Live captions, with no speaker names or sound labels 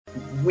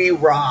we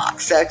rock.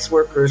 Sex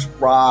workers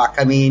rock.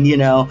 I mean,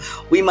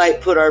 we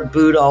might put our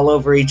boot all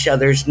over each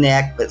other's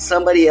neck, but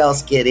somebody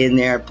else get in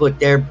there and put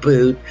their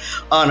boot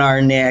on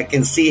our neck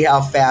and see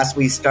how fast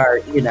we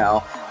start,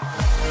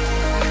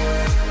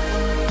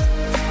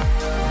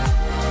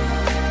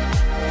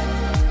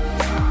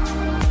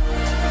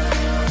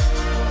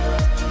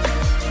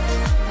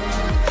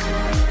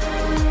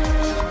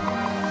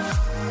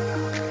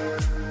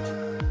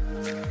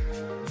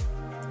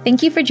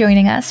 Thank you for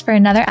joining us for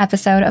another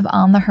episode of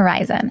On the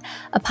Horizon,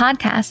 a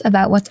podcast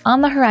about what's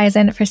on the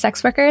horizon for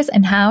sex workers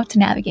and how to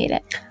navigate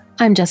it.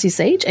 I'm Jessie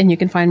Sage, and you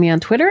can find me on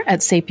Twitter at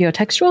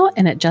sapiotextual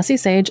and at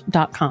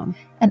jessiesage.com.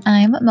 And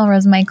I'm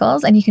Melrose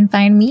Michaels, and you can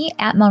find me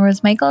at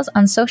Melrose Michaels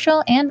on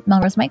social and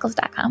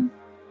melrosemichaels.com.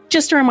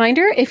 Just a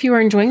reminder, if you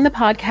are enjoying the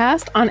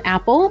podcast on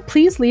Apple,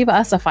 please leave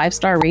us a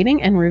 5-star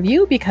rating and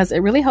review because it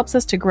really helps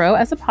us to grow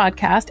as a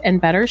podcast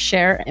and better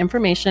share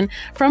information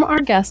from our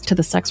guests to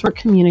the sex work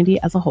community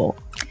as a whole.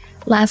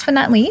 Last but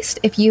not least,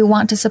 if you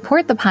want to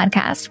support the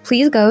podcast,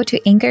 please go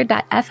to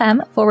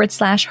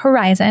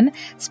anchor.fm/horizon,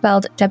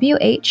 spelled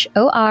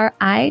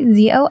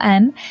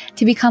WHORIZON,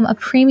 to become a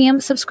premium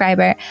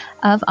subscriber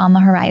of On the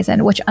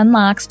Horizon, which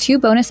unlocks 2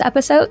 bonus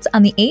episodes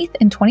on the 8th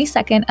and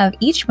 22nd of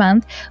each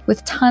month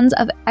with tons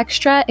of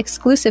extra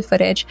exclusive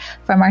footage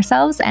from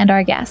ourselves and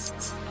our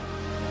guests.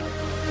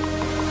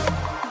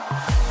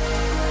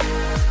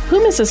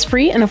 Who misses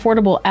free and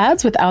affordable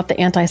ads without the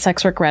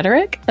anti-sex work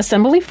rhetoric?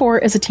 Assembly 4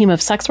 is a team of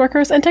sex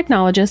workers and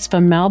technologists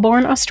from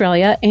Melbourne,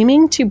 Australia,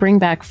 aiming to bring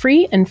back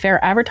free and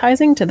fair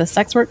advertising to the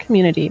sex work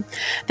community.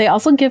 They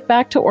also give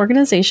back to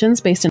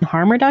organizations based in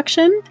harm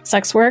reduction,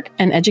 sex work,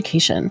 and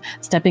education.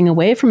 Stepping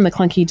away from the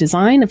clunky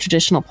design of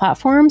traditional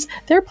platforms,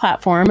 their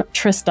platform,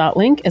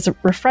 Tryst.link, is a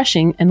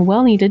refreshing and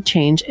well-needed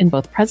change in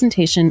both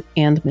presentation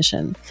and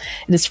mission.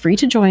 It is free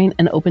to join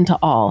and open to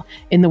all.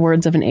 In the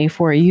words of an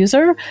A4A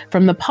user,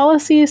 from the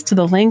policies to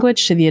the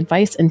language to the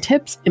advice and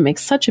tips, it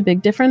makes such a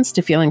big difference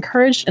to feel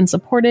encouraged and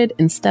supported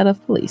instead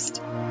of policed.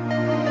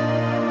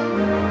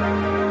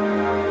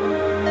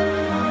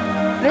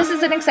 This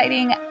is an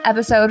exciting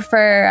episode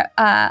for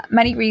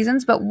many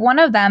reasons, but one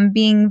of them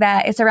being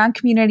that it's around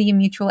community and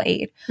mutual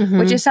aid,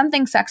 which is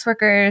something sex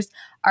workers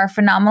are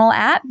phenomenal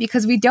at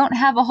because we don't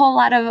have a whole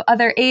lot of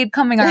other aid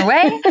coming our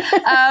way.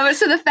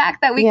 So the fact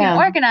that we can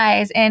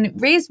organize and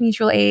raise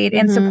mutual aid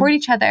and support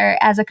each other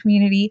as a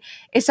community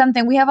is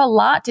something we have a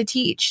lot to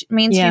teach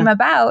mainstream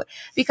about,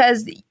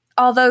 because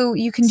although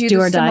you can do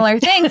the similar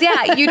things,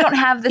 you don't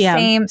have the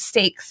same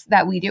stakes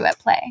that we do at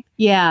play.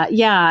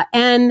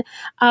 And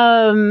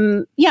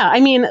I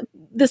mean,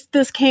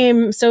 this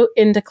came so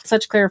into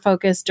such clear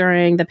focus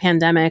during the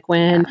pandemic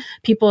when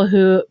people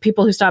who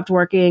stopped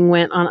working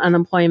went on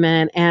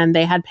unemployment and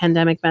they had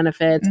pandemic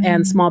benefits,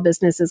 and small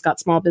businesses got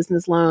small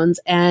business loans,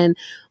 and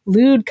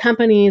lewd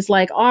companies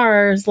like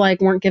ours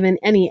weren't given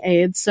any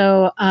aid.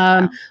 So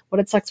what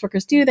did sex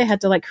workers do? They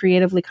had to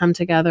creatively come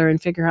together and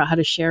figure out how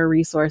to share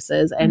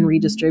resources and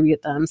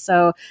redistribute them.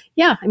 So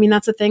I mean,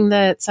 that's a thing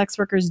that sex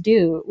workers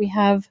do. We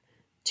have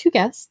 2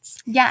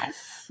 guests.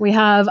 Yes. We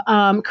have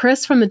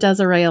Chris from the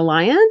Desiree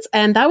Alliance,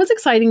 and that was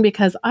exciting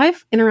because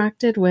I've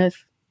interacted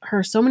with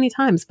her so many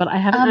times, but I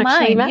haven't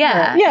actually met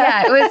her.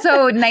 Yeah, it was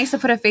so nice to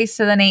put a face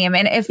to the name.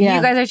 And if you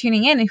guys are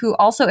tuning in who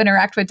also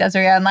interact with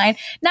Desiree online,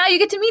 now you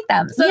get to meet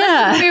them. So this is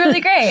going to be really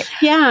great.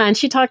 And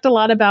she talked a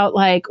lot about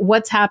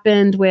what's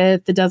happened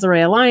with the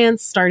Desiree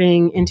Alliance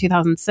starting in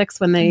 2006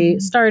 when they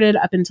started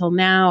up until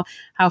now,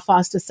 how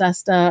FOSTA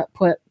SESTA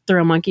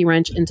threw a monkey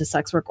wrench into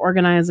sex work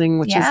organizing,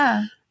 which is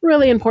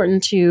really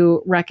important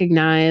to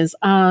recognize,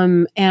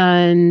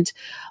 and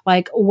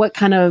what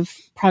kind of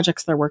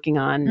projects they're working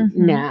on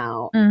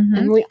now.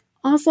 And we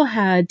also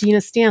had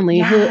Dina Stanley,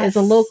 who is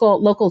a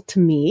local to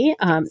me.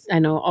 I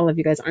know all of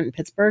you guys aren't in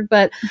Pittsburgh,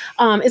 but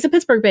is a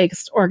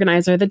Pittsburgh-based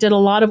organizer that did a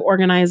lot of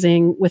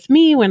organizing with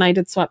me when I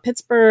did SWAT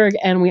Pittsburgh.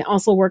 And we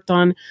also worked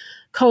on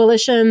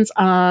coalitions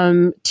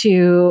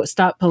to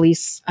stop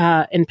police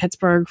in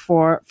Pittsburgh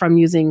from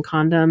using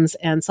condoms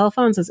and cell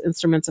phones as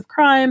instruments of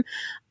crime.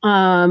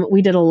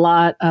 We did a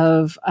lot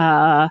of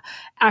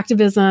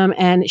activism,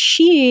 and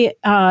she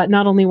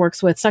not only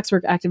works with sex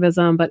work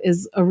activism, but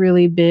is a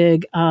really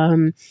big,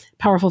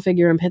 powerful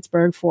figure in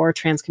Pittsburgh for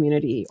trans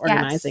community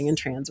organizing and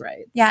trans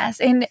rights. Yes.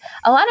 And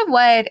a lot of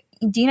what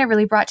Dina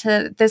really brought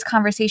to this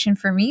conversation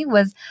for me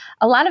was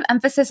a lot of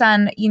emphasis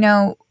on,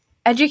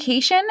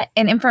 education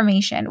and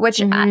information,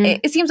 which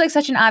it seems like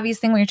such an obvious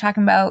thing when you're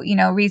talking about,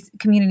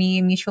 community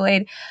and mutual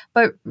aid.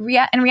 But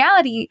in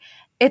reality,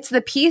 it's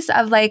the piece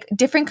of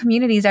different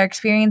communities are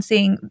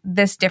experiencing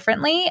this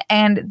differently,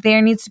 and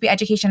there needs to be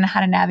education on how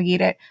to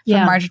navigate it for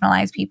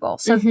marginalized people.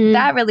 So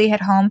that really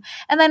hit home.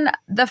 And then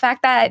the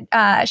fact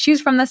that she's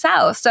from the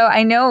South. So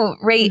I know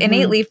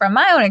innately from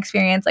my own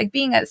experience,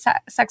 being a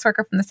sex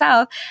worker from the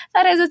South,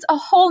 it's a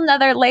whole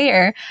nother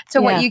layer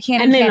to what you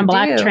can and then can't a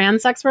Black do.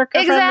 Trans sex worker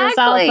from the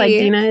South, like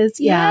Dina is.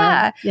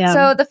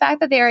 So the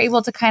fact that they are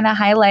able to kind of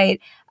highlight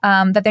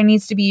that there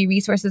needs to be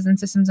resources and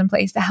systems in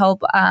place to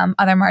help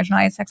other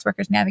marginalized sex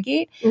workers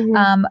navigate.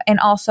 And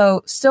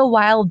also still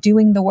while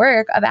doing the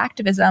work of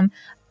activism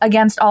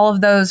against all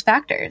of those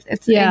factors.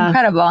 It's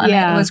incredible. And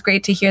it was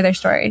great to hear their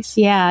stories.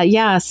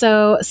 Yeah.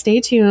 So stay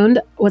tuned.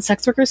 What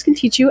sex workers can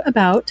teach you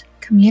about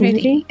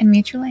community and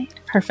mutual aid.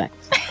 Perfect.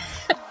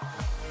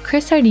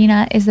 Chris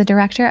Sardina is the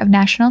director of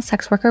national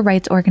sex worker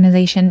rights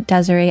organization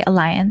Desiree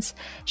Alliance.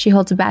 She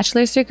holds a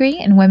bachelor's degree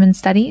in women's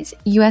studies,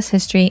 U.S.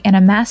 history, and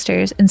a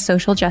master's in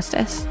social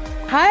justice.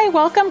 Hi,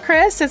 welcome,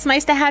 Chris. It's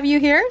nice to have you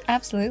here.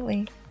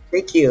 Absolutely.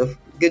 Thank you.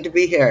 Good to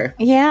be here.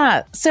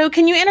 Yeah. So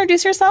can you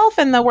introduce yourself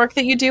and the work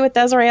that you do with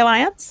Desiree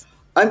Alliance?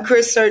 I'm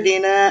Chris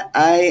Sardina.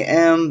 I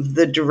am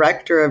the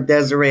director of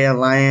Desiree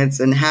Alliance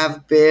and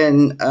have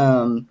been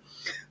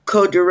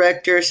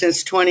co-director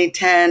since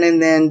 2010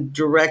 and then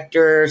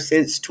director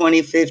since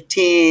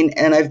 2015.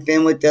 And I've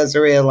been with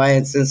Desiree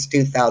Alliance since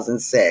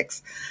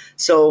 2006.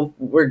 So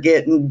we're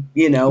getting,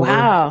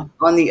 wow,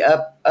 we're on the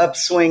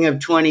upswing of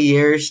 20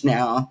 years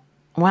now.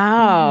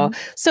 Wow.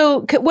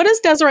 So what does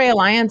Desiree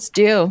Alliance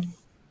do?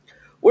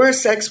 We're a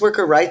sex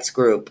worker rights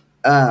group.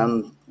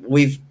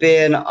 We've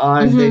been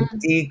on the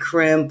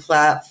Decrim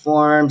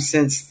platform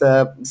since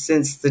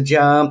the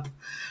jump.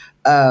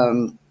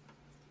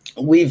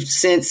 We've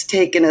since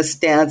taken a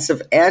stance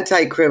of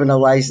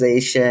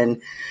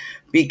anti-criminalization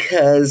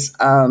because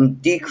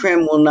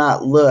Decrim will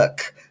not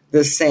look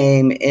the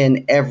same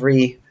in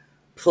every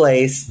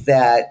place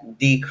that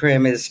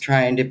Decrim is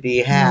trying to be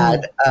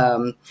had,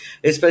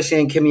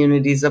 especially in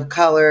communities of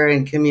color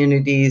and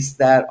communities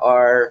that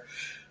are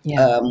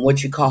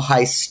what you call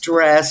high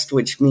stressed,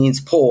 which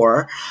means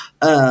poor,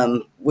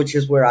 which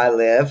is where I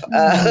live.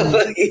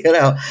 High,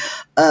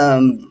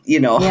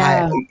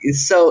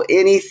 so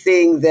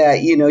anything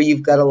that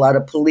you've got a lot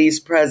of police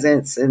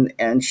presence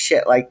and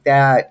shit like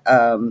that,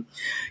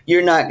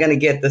 you're not going to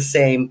get the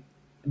same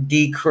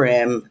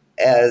decrim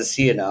as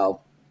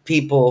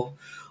people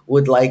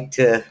would like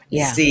to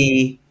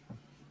see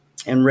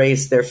and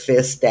raise their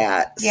fist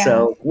at.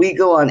 So we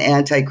go on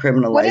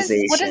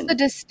anti-criminalization. What is the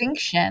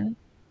distinction?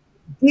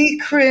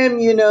 Decrim,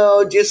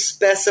 just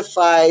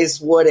specifies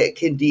what it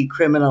can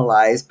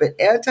decriminalize, but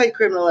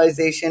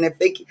anti-criminalization,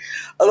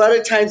 a lot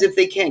of times if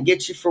they can't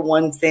get you for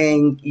one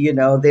thing,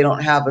 they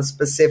don't have a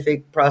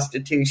specific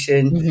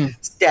prostitution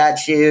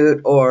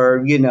statute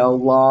or,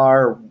 law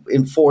or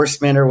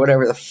enforcement or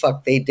whatever the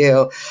fuck they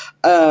do.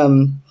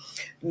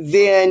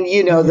 Then,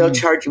 they'll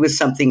charge you with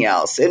something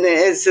else. And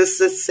it's just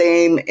the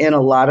same in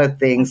a lot of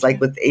things, like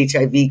with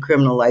HIV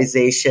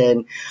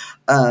criminalization.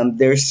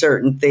 There's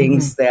certain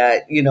things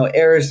that,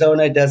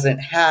 Arizona doesn't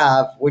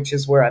have, which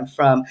is where I'm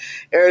from.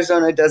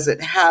 Arizona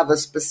doesn't have a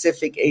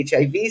specific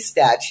HIV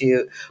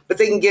statute, but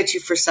they can get you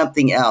for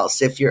something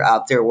else if you're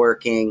out there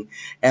working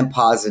and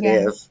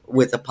positive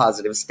with a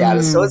positive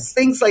status. So it's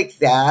things like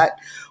that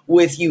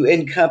with you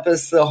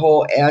encompass the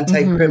whole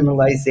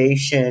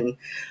anti-criminalization,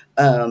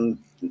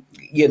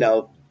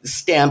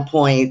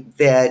 standpoint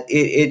that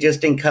it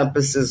just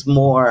encompasses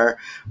more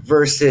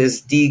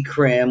versus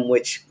decrim,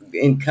 which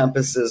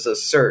encompasses a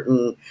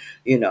certain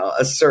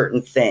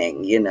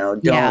thing, you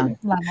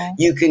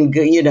can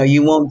go,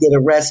 you won't get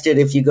arrested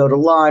if you go to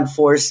law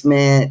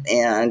enforcement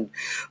and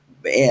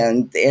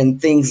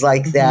things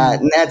like that.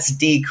 And that's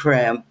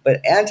decrim,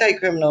 but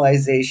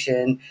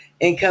anti-criminalization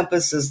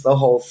encompasses the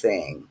whole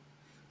thing.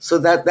 So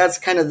that's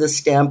kind of the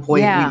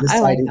standpoint we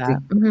decided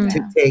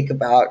to take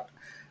about,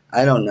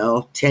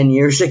 10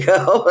 years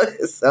ago.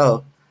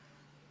 So.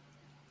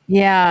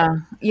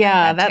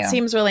 That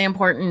seems really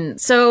important.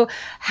 So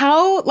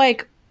how,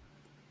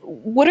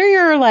 what are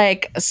your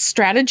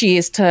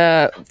strategies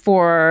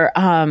for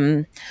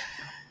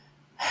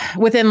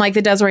within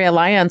the Desiree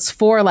Alliance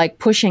for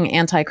pushing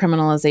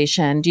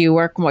anti-criminalization? Do you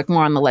work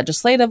more on the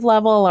legislative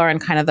level or in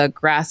kind of the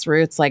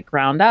grassroots,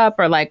 ground up,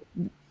 or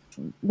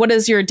what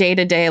does your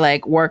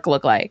day-to-day work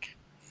look like?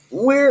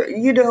 We're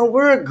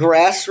a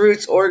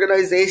grassroots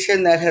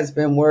organization that has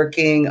been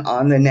working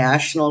on the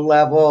national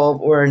level.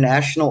 We're a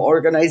national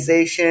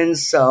organization.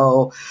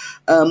 So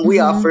we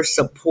offer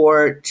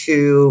support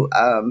to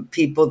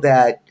people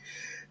that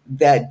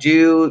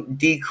do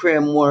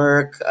decrim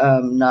work.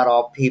 Not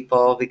all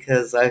people,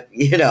 because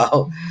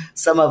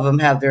some of them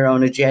have their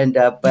own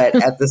agenda, but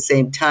at the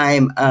same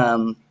time,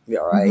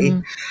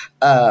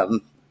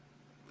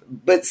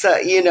 but so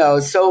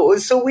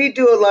we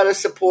do a lot of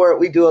support.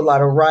 We do a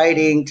lot of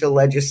writing to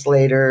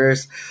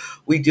legislators.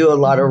 We do a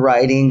lot of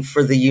writing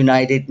for the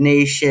United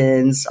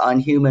Nations on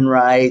human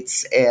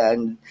rights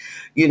and,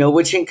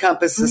 which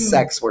encompasses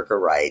sex worker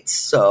rights.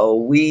 So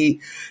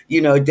we,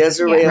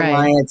 Desiree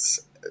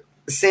Alliance,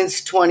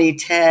 since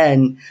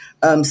 2010,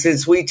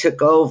 since we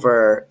took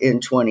over in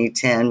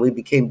 2010, we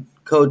became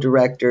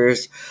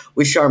co-directors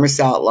with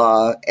Sharmus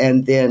Outlaw,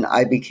 and then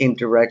I became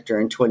director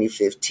in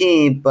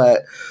 2015.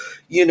 But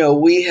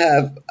we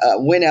have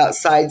went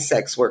outside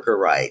sex worker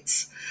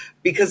rights.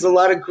 because a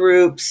lot of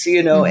groups,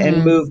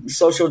 and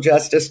social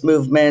justice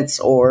movements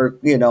or,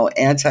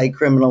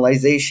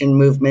 anti-criminalization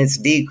movements,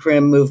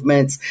 decrim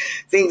movements,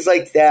 things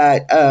like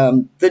that,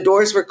 the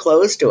doors were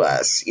closed to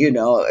us.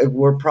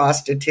 We're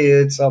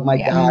prostitutes. Oh my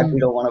God, we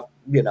don't want to,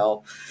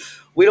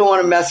 we don't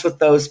want to mess with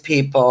those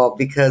people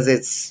because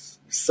it's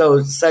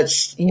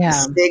such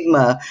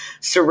stigma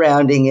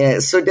surrounding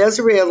it. So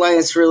Desiree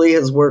Alliance really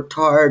has worked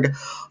hard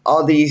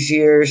all these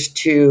years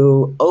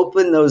to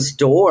open those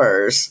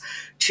doors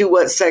to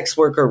what sex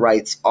worker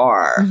rights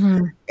are,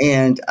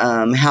 and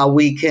how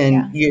we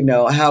can,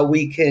 how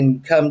we can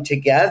come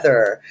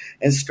together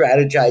and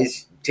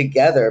strategize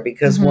together,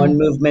 because one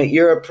movement,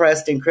 you're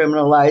oppressed and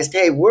criminalized.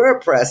 Hey, we're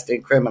oppressed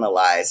and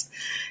criminalized,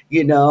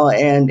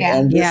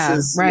 and this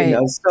is, right.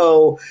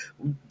 So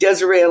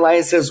Desiree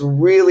Alliance has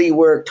really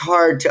worked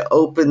hard to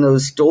open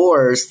those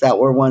doors that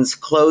were once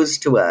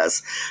closed to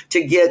us,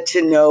 to get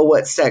to know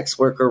what sex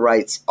worker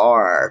rights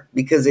are.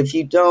 Because if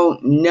you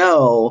don't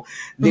know,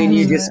 then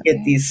you just get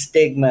these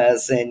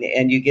stigmas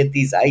and you get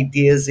these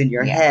ideas in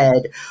your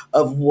head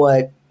of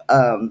what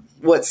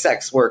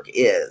sex work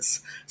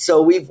is.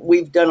 So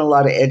we've done a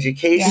lot of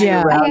education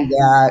around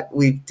that.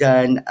 We've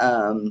done,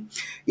 a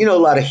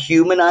lot of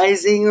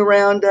humanizing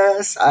around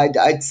us.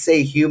 I'd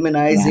say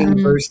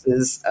humanizing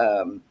versus,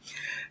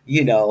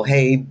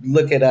 hey,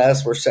 look at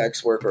us, we're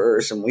sex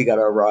workers and we got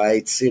our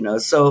rights,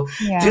 So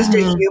just to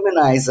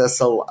humanize us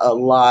a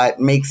lot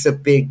makes a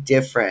big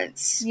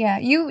difference. Yeah,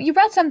 you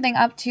brought something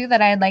up too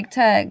that I'd like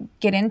to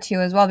get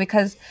into as well,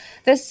 because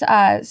this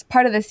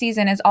part of the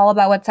season is all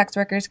about what sex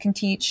workers can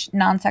teach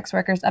non-sex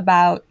workers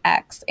about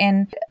X.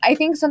 And I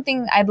think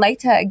something I'd like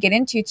to get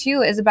into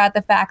too is about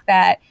the fact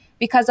that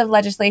because of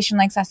legislation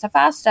like SESTA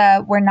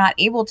FASTA, we're not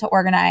able to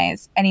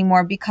organize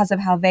anymore because of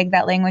how vague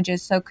that language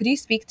is. So could you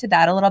speak to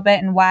that a little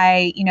bit and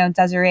why,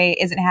 Desiree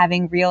isn't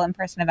having real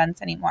in-person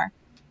events anymore?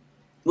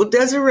 Well,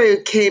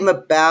 Desiree came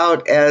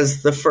about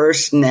as the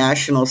first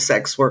national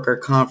sex worker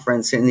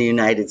conference in the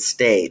United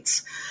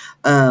States.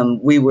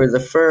 We were the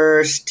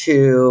first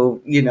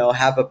to,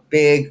 have a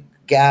big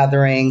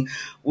gathering.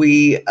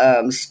 We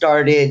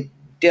started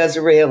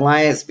Desiree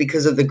Alliance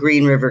because of the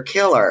Green River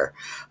Killer,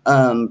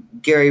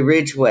 Gary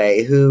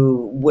Ridgway,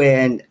 who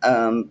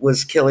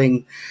was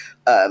killing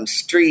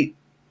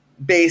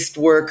street-based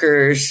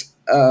workers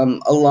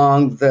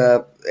along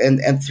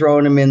and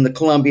throwing them in the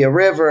Columbia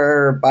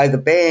River by the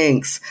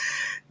banks.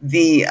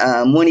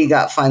 When he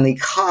got finally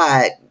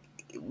caught,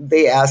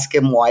 they asked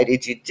him, why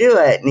did you do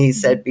it? And he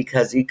said,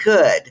 because he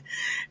could.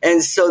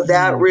 And so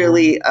that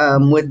really,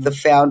 with the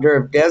founder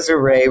of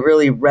Desiree,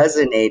 really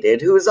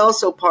resonated, who is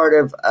also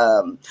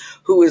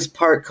who is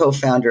part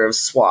co-founder of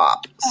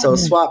SWAP. So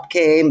SWAP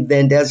came,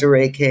 then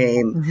Desiree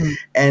came,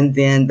 and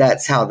then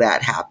that's how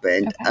that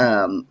happened.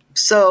 Okay.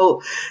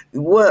 So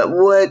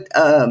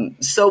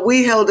so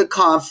we held a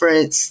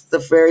conference. The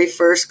very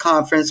first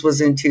conference was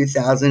in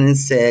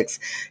 2006.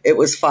 It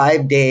was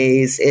 5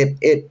 days.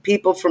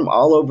 People from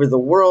all over the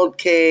world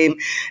came.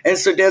 And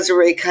so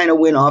Desiree kind of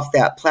went off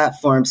that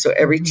platform. So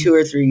every 2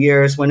 or 3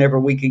 years, whenever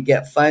we could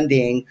get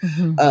funding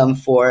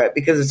for it,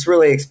 because it's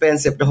really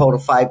expensive to hold a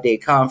 5-day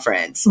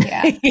conference.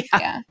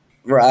 Yeah.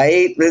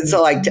 Right? It's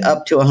like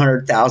up to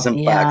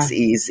 $100,000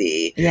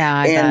 easy.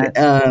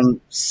 Yeah.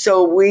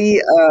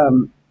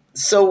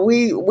 So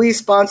we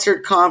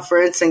sponsored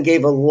conference and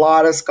gave a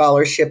lot of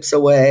scholarships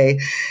away,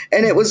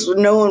 and it was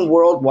known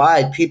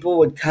worldwide. People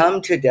would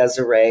come to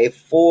Desiree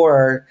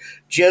for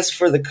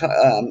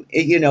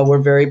the, we're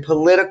very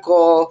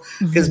political,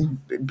 because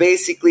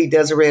basically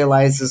Desiree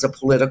Alliance is a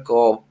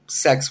political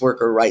sex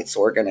worker rights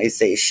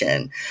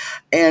organization.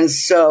 And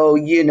so,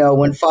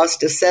 when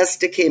FOSTA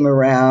SESTA came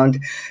around,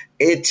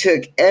 it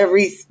took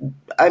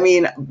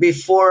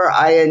before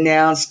I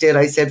announced it,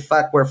 I said,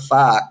 fuck, we're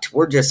fucked.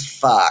 We're just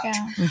fucked.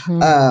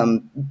 Yeah.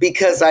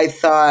 Because I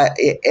thought,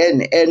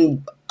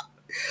 and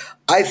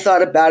I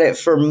thought about it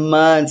for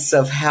months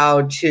of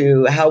how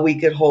we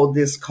could hold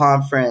this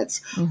conference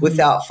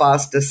without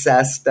FOSTA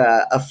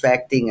SESTA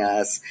affecting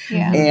us.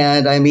 Yeah.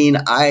 And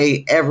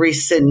every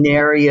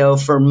scenario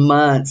for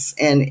months,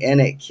 and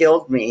it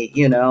killed me,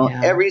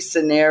 every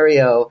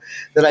scenario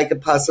that I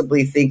could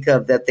possibly think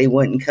of that they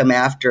wouldn't come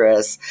after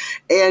us.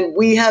 And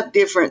we have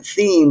different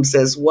themes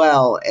as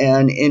well.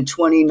 And in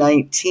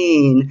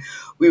 2019,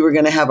 we were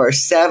going to have our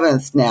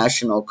 7th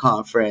national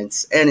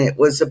conference, and it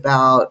was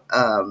about,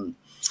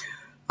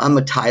 I'm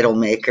a title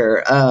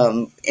maker,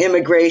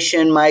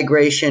 immigration,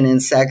 migration,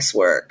 and sex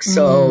work.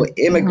 So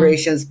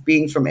immigration's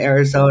being from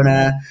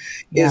Arizona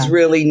is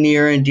really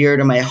near and dear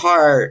to my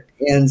heart.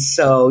 And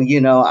so,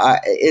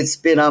 it's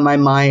been on my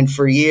mind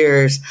for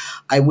years.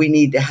 We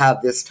need to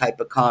have this type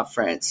of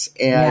conference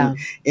and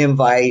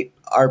invite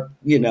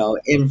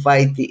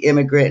the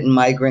immigrant and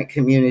migrant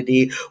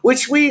community,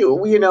 which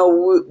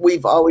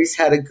we've always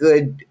had a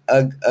good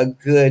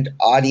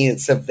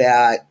audience of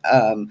that.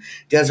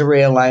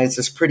 Desiree Alliance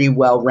is pretty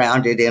well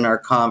rounded in our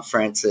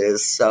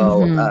conferences.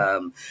 So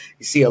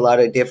you see a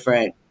lot of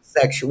different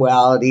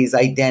sexualities,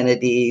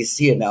 identities,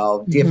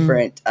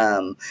 different,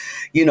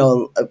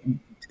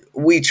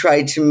 we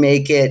tried to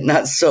make it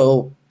not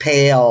so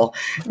pale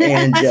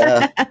and,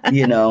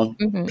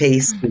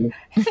 pasty.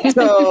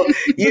 So,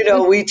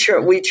 we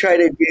try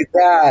to do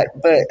that.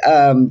 But,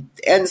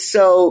 and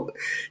so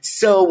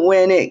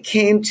when it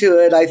came to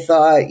it, I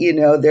thought,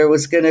 there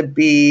was going to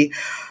be,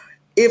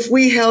 if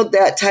we held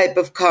that type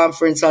of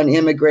conference on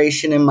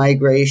immigration and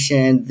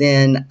migration,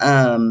 then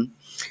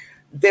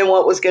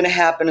what was going to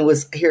happen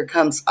was, here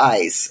comes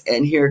ICE,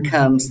 and here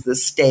comes the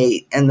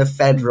state and the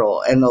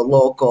federal and the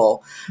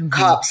local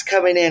cops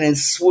coming in and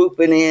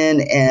swooping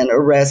in and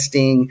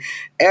arresting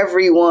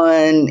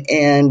everyone,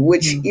 and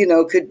which,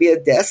 could be a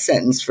death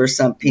sentence for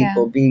some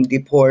people, being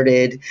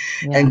deported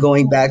and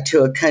going back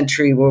to a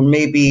country where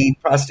maybe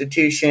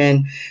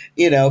prostitution,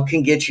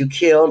 can get you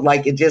killed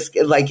like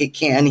it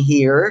can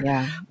here.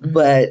 Yeah.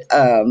 But,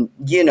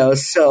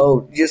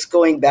 so just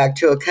going back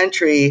to a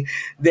country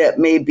that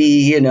maybe,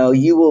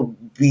 you will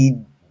be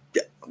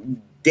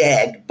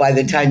dead by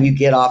the time you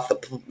get off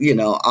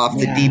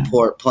the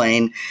deport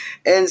plane.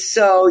 And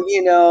so,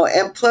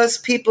 and plus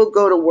people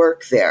go to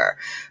work there.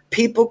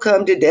 People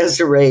come to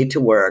Desiree to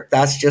work.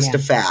 That's just a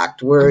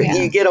fact. Where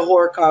you get a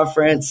horror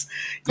conference,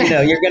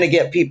 you're going to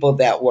get people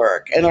that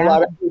work. And a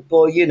lot of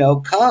people,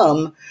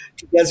 come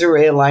to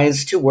Desiree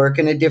Alliance to work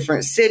in a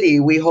different city.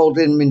 We hold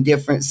them in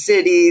different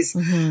cities.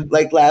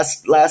 Like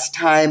last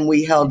time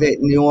we held it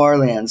in New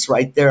Orleans,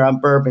 right there on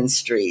Bourbon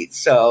Street.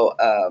 So,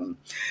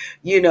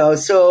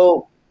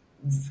 so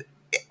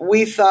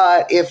we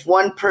thought if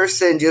one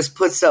person just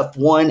puts up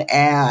one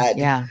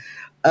ad,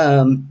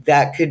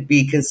 that could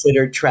be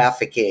considered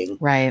trafficking.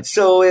 Right.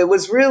 So it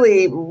was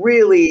really,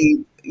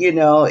 really,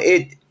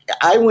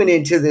 I went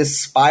into this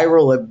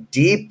spiral of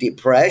deep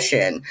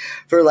depression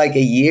for like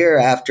a year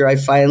after I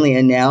finally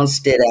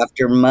announced it.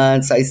 After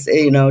months, I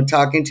say,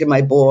 talking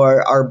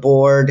to our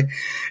board,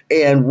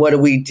 and what do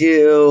we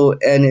do?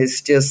 And it's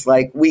just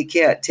like, we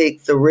can't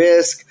take the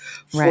risk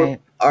for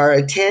our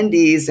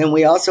attendees, and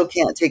we also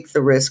can't take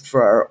the risk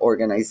for our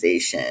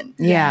organization.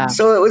 Yeah.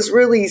 So it was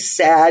really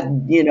sad,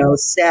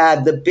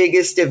 the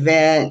biggest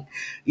event,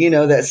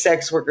 that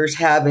sex workers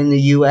have in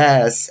the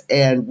U.S.,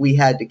 and we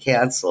had to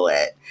cancel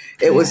it.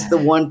 It was the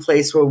one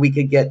place where we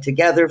could get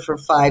together for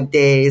 5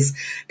 days.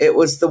 It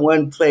was the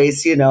one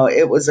place,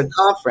 it was a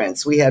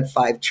conference. We had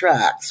 5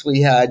 tracks.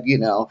 We had,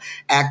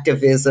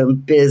 activism,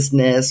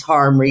 business,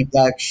 harm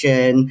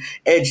reduction,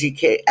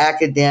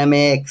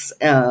 academics,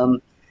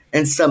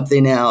 and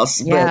something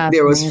else. But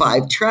there was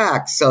 5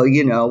 tracks. So,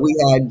 we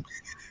had,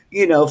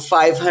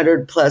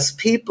 500 plus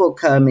people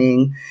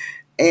coming.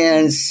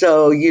 And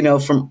so,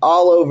 from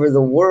all over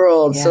the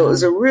world. So it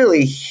was a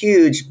really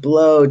huge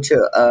blow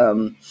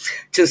to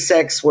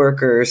sex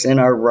workers and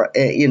our,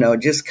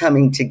 just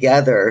coming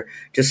together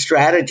to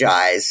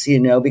strategize,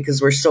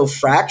 because we're so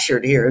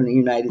fractured here in the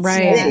United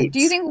States. Do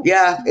you think?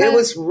 It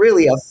was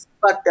really a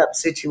fucked up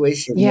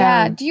situation.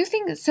 Yeah. Do you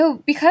think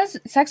so? Because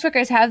sex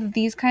workers have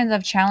these kinds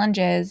of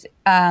challenges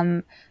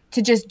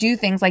to just do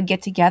things like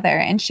get together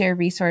and share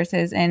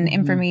resources and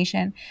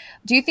information.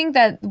 Do you think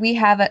that we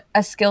have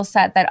a skill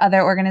set that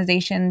other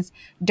organizations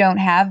don't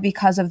have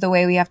because of the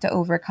way we have to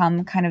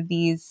overcome kind of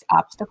these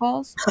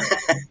obstacles?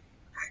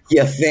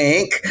 You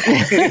think?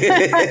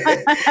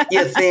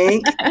 You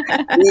think?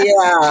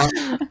 Yeah.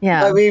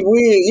 Yeah. I mean,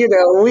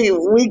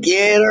 we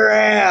get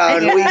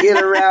around. We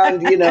get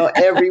around,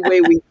 every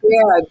way we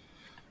can.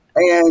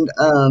 And,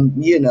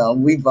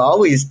 we've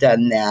always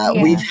done that.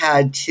 We've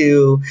had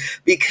to,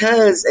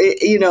 because,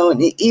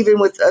 even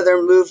with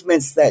other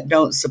movements that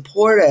don't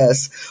support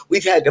us,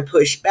 we've had to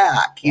push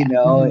back,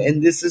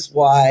 and this is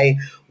why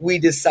we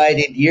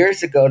decided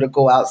years ago to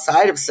go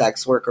outside of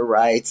sex worker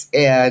rights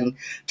and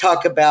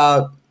talk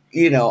about,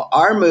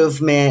 our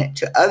movement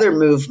to other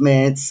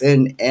movements.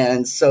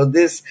 And so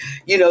this,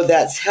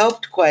 that's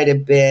helped quite a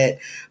bit.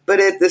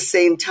 But at the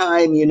same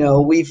time,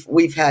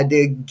 we've had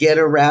to get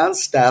around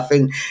stuff.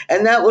 And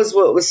that was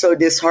what was so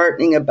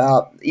disheartening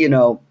about,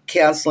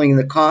 canceling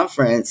the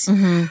conference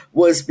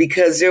was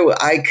because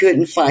I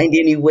couldn't find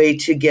any way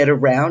to get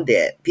around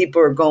it.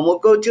 People are going, well,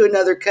 go to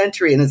another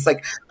country. And it's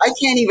like, I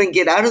can't even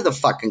get out of the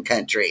fucking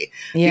country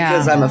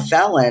because I'm a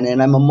felon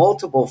and I'm a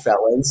multiple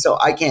felon. So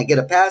I can't get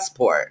a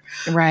passport.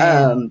 Right.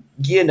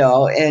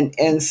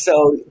 And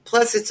so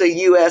plus it's a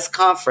U.S.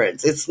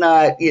 conference. It's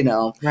not,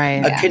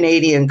 a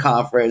Canadian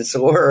conference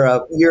or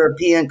a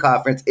European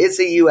conference. It's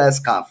a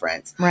U.S.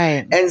 conference.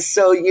 Right. And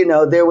so,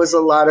 there was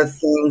a lot of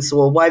things.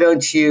 Well, why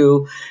don't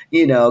you,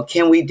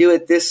 can we do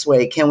it this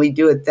way? Can we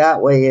do it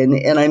that way?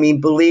 And I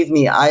mean, believe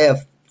me, I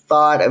have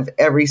thought of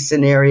every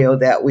scenario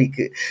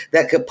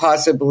that could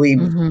possibly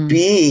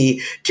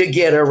be to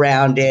get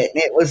around it.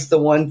 And it was the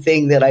one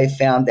thing that I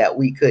found that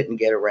we couldn't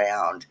get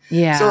around.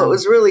 Yeah. So it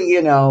was really,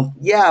 but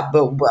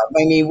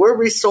I mean, we're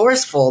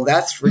resourceful.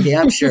 That's for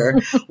damn sure.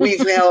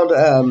 We've held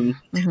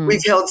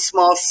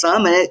small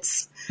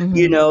summits,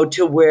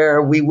 to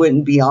where we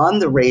wouldn't be on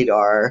the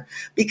radar.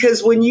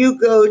 Because when you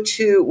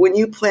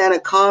plan a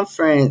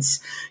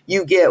conference,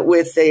 you get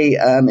with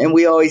and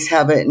we always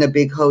have it in a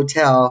big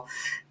hotel.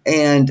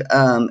 And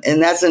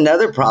that's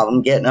another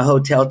problem, getting a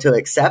hotel to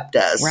accept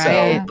us.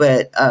 Right. So,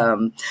 but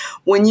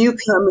when you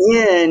come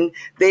in,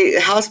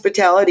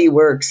 hospitality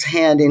works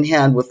hand in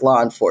hand with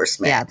law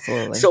enforcement. Yeah,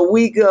 absolutely. So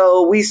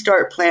we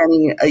start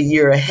planning a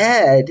year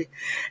ahead,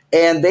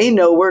 and they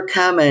know we're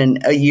coming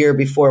a year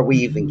before we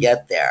even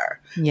get there.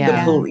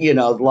 Yeah.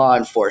 Law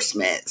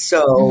enforcement.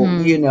 So,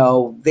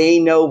 they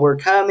know we're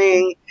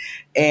coming.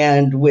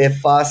 And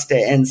with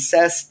FOSTA and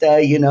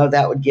SESTA,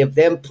 that would give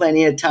them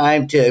plenty of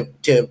time to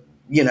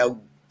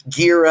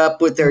gear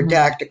up with their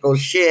tactical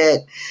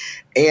shit.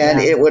 And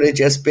it would have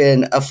just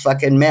been a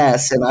fucking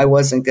mess. And I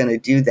wasn't going to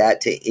do that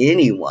to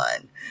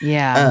anyone.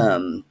 Yeah.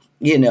 And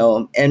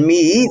me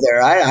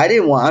either.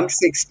 I'm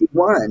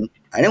 61.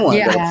 I didn't want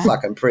to go to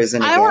fucking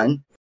prison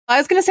again. I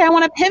was going to say, I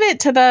want to pivot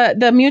to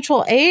the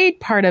mutual aid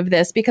part of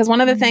this, because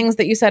one of the things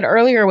that you said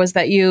earlier was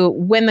that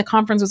when the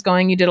conference was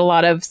going, you did a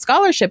lot of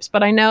scholarships,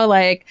 but I know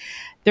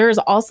there's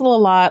also a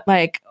lot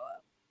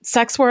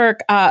sex work,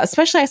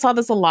 especially I saw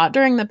this a lot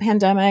during the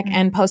pandemic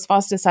and post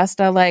FOSTA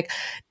SESTA,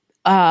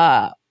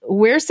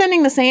 we're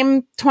sending the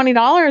same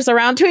 $20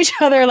 around to each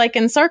other,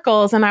 in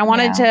circles. And I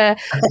wanted to,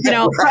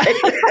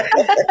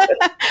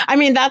 I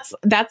mean,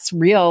 that's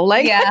real.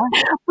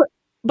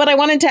 But I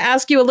wanted to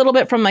ask you a little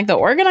bit from the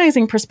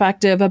organizing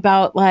perspective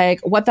about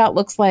what that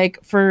looks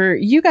like for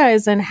you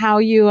guys and how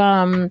you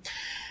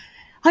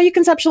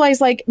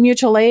conceptualize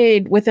mutual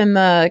aid within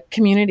the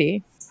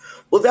community.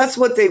 Well, that's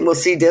what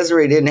see,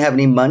 Desiree didn't have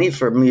any money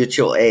for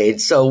mutual aid.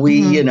 So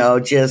we,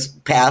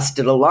 just passed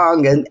it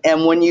along.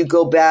 And when you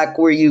go back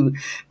where you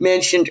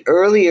mentioned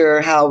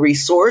earlier how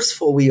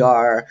resourceful we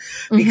are,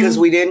 because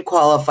we didn't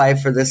qualify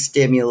for the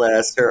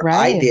stimulus, or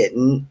I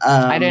didn't.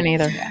 I didn't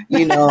either.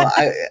 And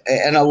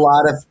a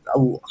lot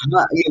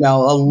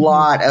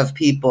of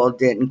people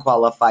didn't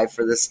qualify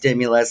for the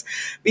stimulus,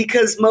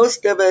 because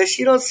most of us,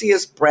 you don't see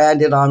us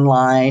branded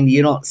online.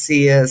 You don't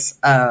see us,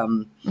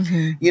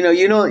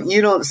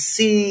 you don't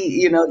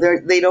see,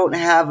 they don't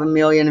have 1.5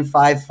 million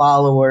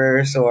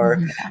followers, or,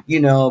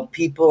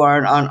 people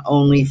aren't on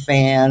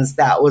OnlyFans.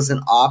 That was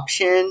an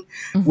option,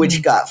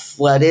 which got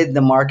flooded.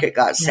 The market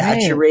got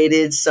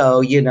saturated.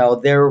 So,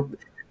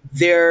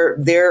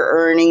 their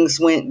earnings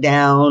went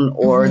down,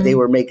 or they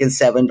were making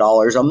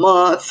 $7 a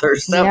month or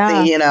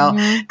something,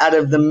 out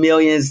of the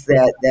millions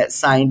that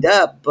signed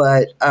up.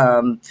 But,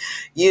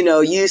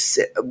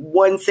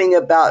 one thing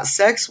about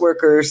sex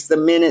workers, the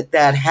minute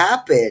that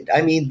happened,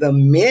 the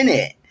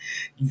minute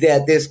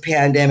that this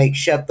pandemic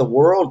shut the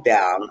world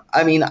down.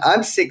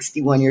 I'm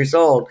 61 years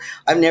old.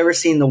 I've never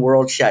seen the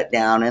world shut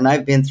down, and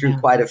I've been through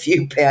quite a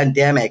few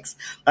pandemics.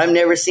 I've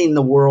never seen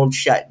the world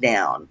shut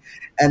down.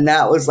 And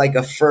that was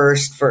a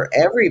first for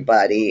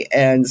everybody.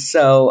 And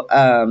so,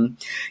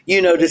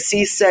 to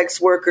see sex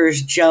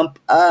workers jump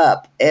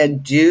up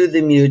and do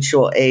the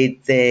mutual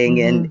aid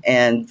thing,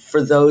 and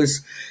for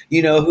those,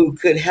 who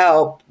could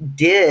help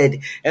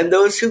did, and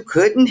those who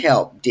couldn't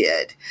help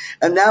did.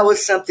 And that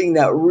was something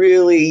that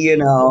really,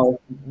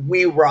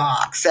 we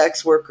rock.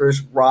 Sex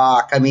workers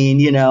rock.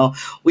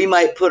 We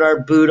might put our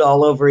boot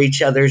all over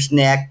each other's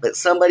neck, but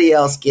somebody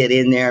else get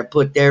in there and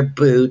put their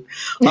boot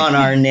on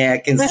our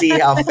neck and see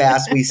how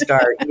fast we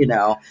start,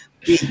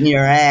 beating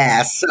your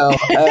ass. So,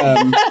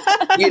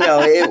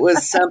 it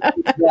was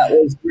something that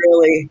was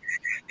really,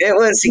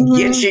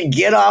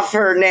 get off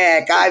her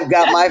neck. I've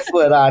got my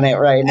foot on it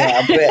right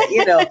now. But,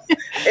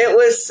 it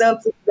was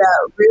something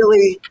that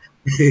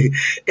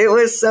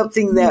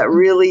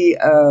really,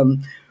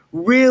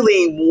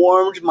 really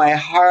warmed my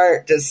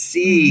heart to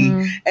see.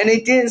 And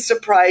it didn't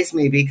surprise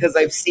me, because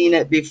I've seen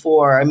it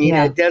before.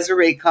 At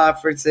Desiree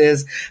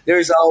conferences,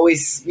 there's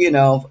always,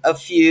 a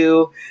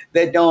few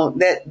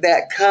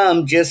that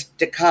come just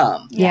to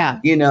come. Yeah.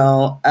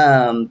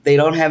 They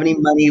don't have any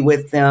money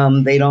with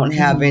them. They don't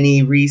have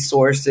any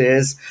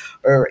resources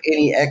or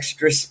any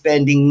extra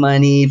spending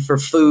money for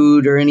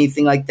food or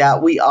anything like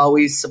that. We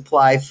always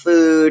supply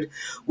food.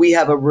 We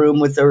have a room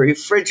with a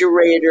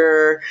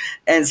refrigerator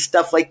and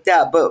stuff like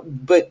that.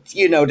 But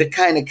to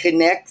kind of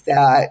connect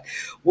that,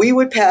 we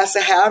would pass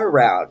a hat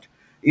around.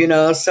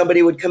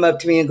 Somebody would come up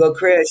to me and go,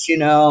 Chris,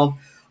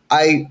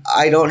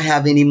 I don't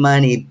have any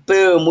money.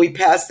 Boom, we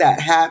pass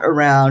that hat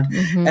around,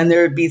 and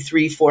there would be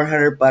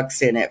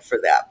 $300-400 in it for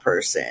that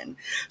person.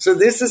 So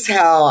this is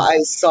how I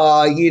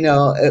saw,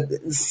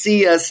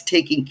 see us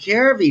taking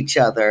care of each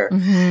other.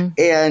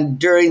 And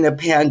during the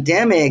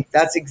pandemic,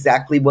 that's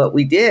exactly what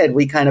we did.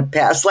 We kind of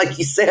passed, like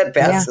you said,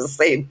 the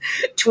same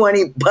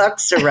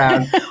 $20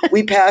 around.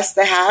 We passed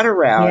the hat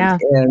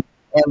around, and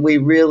we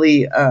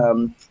really,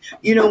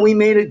 we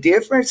made a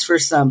difference for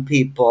some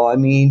people.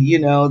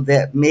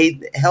 That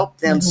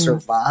helped them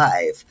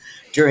survive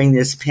during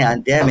this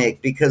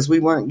pandemic, because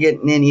we weren't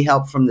getting any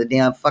help from the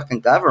damn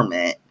fucking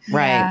government.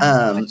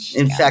 Right.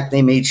 In fact,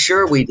 they made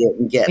sure we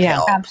didn't get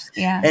help.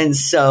 Yeah. And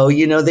so,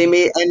 you know, they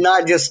made, and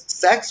not just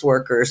sex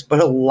workers, but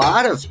a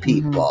lot of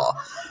people.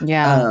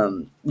 Yeah.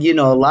 You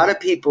know, a lot of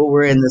people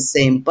were in the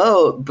same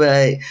boat,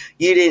 but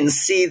you didn't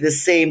see the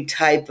same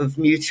type of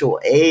mutual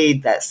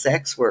aid that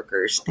sex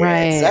workers did.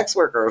 Right. Sex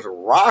workers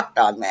rocked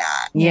on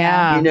that.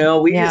 Yeah. You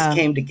know, we just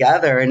came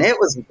together, and it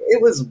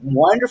was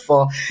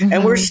wonderful.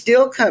 And we're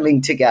still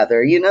coming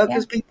together, you know,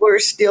 because people are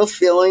still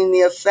feeling the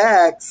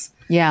effects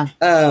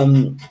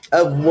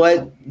of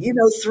what, you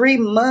know, 3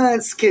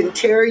 months can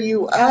tear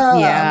you up.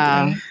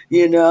 Yeah.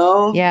 You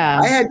know? Yeah.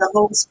 I had to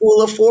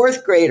homeschool a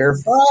 4th grader.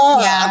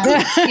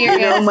 Fuck. You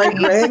know, my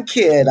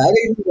grandkid.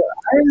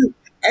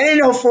 I didn't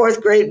know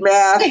 4th grade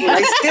math, and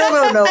I still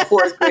don't know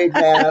 4th grade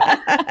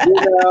math. You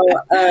know,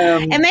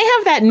 and they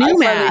have that new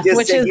math,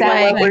 which is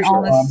like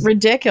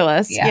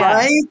ridiculous. Yeah.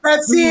 Right?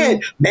 That's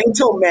it.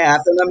 Mental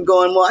math. And I'm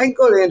going, well, I can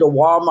go into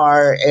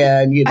Walmart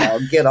and, you know,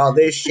 get all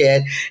this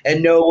shit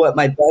and know what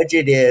my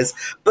budget is.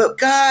 But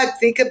God,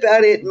 think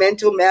about it.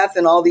 Mental math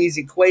and all these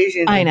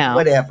equations. I know.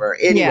 Whatever.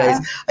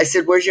 Anyways, I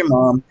said, where's your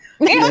mom?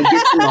 You know, get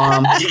your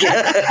mom. Come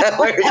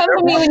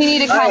to me when you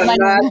need to call money.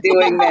 I'm not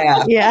doing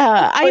that.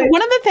 Yeah.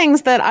 One of the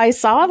things that I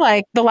saw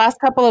like the last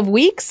couple of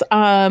weeks,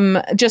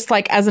 just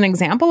like as an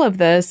example of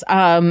this,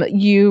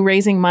 you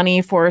raising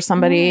money for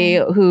somebody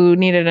who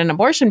needed an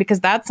abortion, because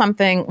that's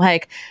something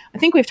like, I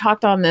think we've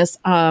talked on this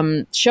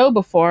show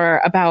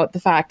before about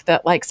the fact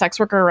that like sex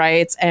worker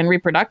rights and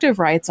reproductive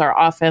rights are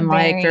often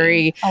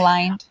very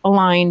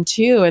aligned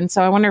too. And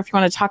so I wonder if you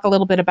want to talk a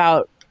little bit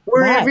about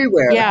we're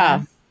everywhere.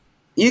 Yeah.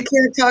 You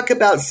can't talk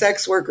about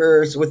sex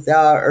workers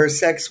or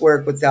sex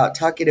work without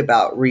talking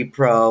about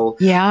reproductive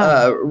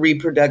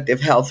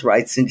health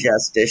rights and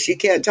justice. You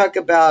can't talk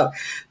about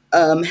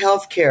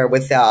healthcare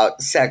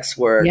without sex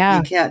work.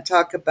 You can't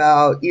talk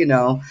about, you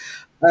know,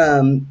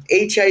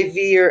 HIV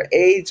or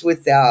AIDS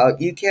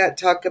without. You can't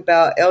talk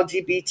about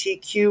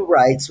LGBTQ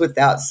rights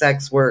without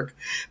sex work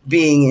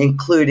being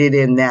included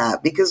in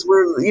that, because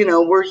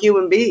we're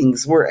human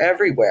beings. We're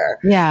everywhere.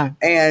 Yeah.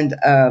 And,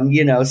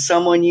 you know,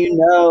 someone you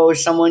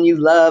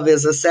love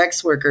is a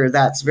sex worker.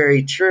 That's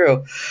very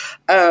true.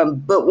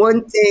 But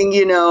one thing,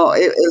 you know,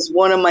 it is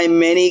one of my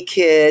many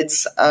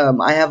kids.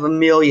 I have a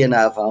million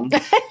of them.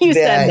 You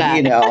said that.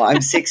 You know,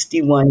 I'm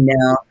 61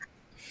 now.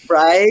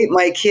 Right.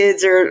 My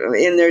kids are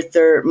in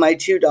their my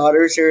 2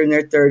 daughters are in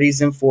their 30s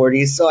and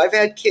 40s. So I've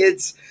had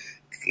kids,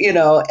 you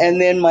know,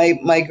 and then my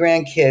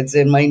grandkids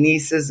and my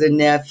nieces and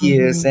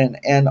nephews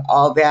and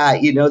all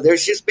that. You know,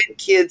 there's just been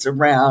kids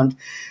around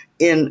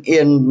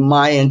in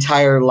my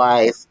entire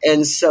life.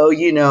 And so,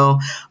 you know,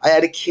 I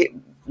had a kid.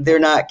 They're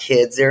not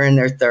kids. They're in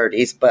their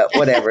 30s, but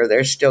whatever.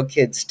 They're still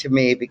kids to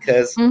me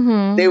because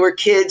they were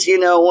kids, you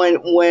know,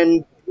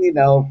 when, you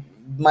know,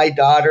 my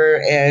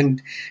daughter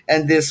and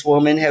this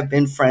woman have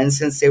been friends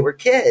since they were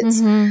kids.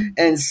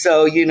 And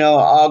so, you know,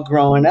 all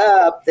growing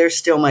up, they're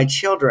still my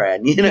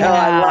children, you know,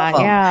 I love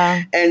them.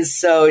 Yeah. And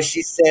so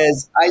she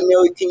says, I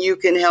know you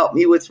can help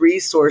me with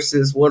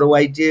resources. What do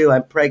I do?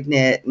 I'm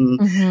pregnant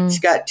and she's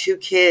got 2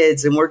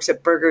 kids and works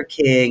at Burger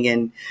King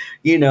and,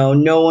 you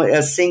know,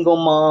 a single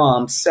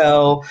mom.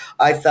 So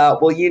I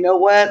thought, well, you know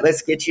what?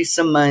 Let's get you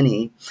some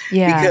money.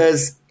 Yeah.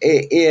 Because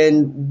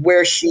in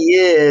where she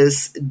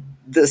is,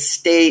 the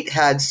state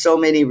had so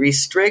many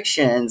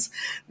restrictions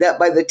that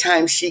by the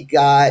time she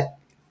got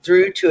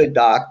through to a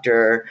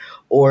doctor,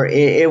 or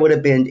it would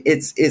have been,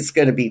 it's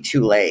going to be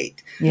too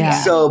late.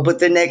 Yeah. So, but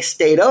the next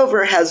state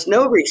over has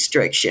no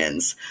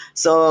restrictions.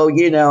 So,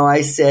 you know, I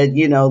said,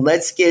 you know,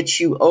 let's get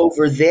you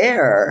over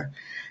there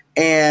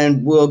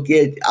and I'll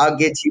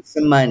get you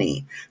some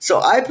money. So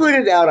I put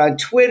it out on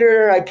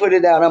Twitter. I put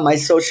it out on my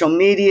social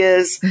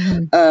medias.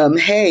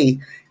 Hey,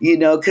 you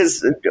know,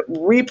 because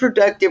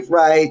reproductive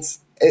rights,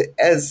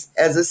 as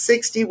a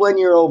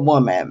 61-year-old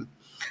woman,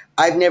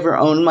 I've never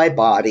owned my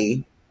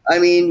body. I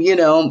mean, you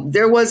know,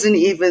 there wasn't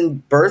even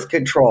birth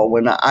control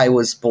when I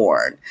was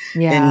born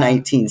in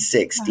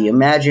 1960.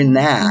 Imagine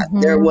that.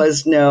 There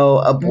was no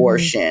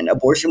abortion.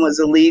 Abortion was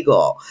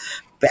illegal.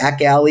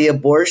 Back alley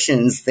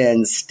abortions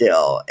then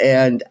still.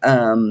 And,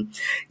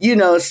 you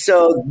know,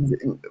 so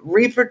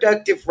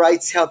reproductive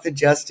rights, health, and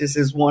justice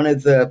is one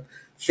of the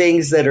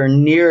things that are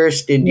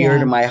nearest and dear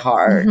to my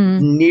heart,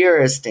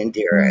 nearest and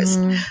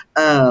dearest.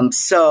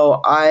 So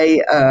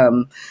I,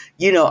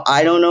 you know,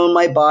 I don't own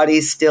my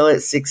body still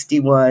at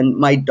 61.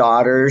 My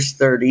daughters,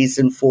 30s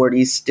and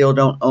 40s, still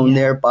don't own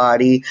their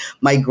body.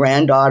 My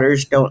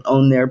granddaughters don't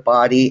own their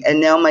body.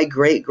 And now my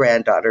great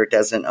granddaughter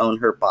doesn't own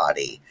her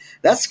body.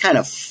 That's kind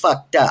of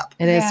fucked up.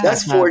 It is.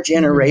 That's 4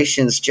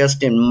 generations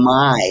just in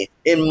my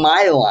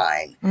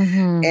line.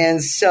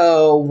 And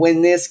so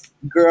when this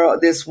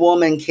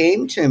woman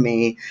came to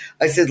me,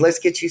 I said, let's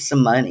get you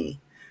some money,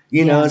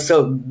 you know,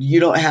 so you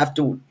don't have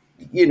to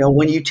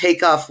when you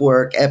take off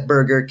work at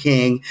Burger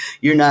King,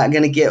 you're not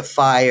going to get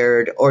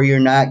fired, or you're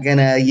not going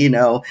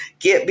to,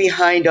 get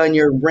behind on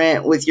your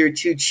rent with your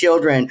 2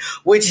 children,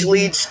 which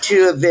leads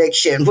to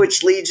eviction,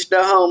 which leads to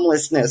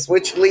homelessness,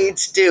 which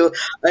leads to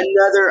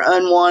another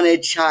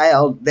unwanted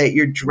child that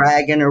you're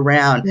dragging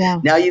around.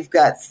 Yeah. Now you've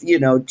got,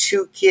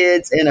 2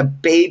 kids and a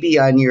baby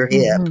on your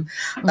hip,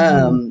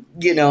 and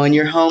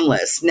you're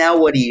homeless. Now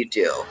what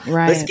do?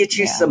 Right. Let's get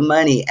you some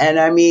money. And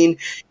I mean,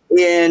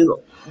 in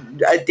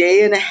a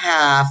day and a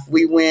half,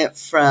 we went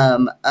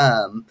from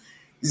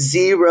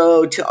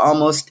zero to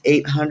almost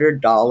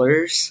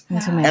 $800.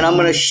 And I'm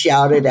going to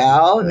shout it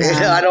out.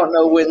 Yeah. I don't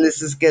know when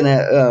this is going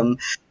to,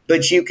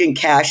 but you can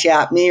Cash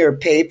App me or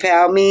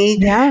PayPal me.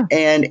 Yeah.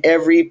 And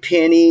every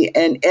penny.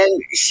 And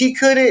she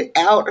couldn't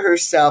out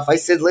herself. I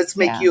said, let's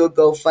make you a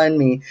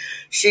GoFundMe.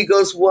 She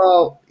goes,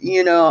 well,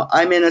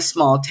 I'm in a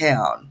small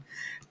town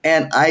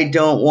and I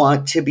don't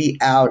want to be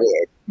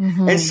outed.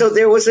 And so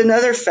there was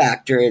another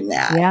factor in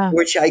that,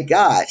 which I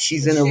got.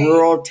 She's in a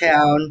rural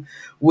town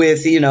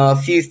with, a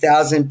few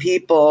thousand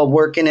people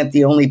working at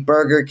the only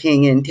Burger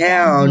King in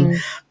town.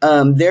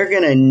 They're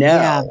going to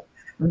know.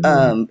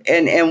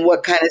 And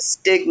what kind of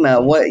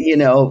stigma,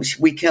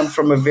 we come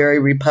from a very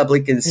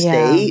Republican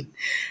state.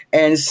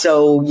 And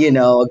so,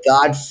 a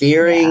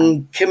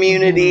God-fearing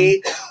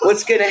community,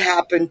 what's going to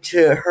happen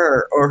to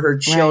her or her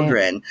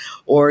children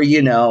or,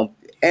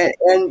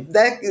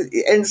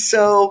 and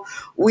so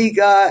we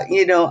got,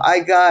 I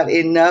got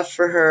enough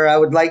for her. I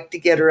would like to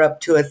get her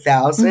up to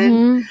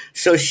 1,000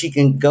 so she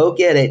can go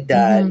get it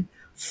done.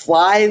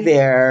 Fly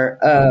there,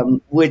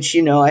 which,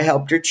 I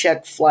helped her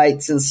check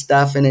flights and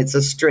stuff, and it's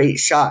a straight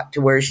shot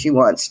to where she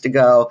wants to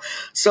go.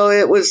 So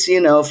it was,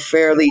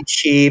 fairly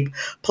cheap,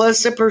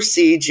 plus a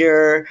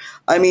procedure.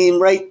 I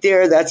mean, right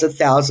there, that's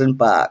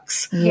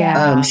 $1,000.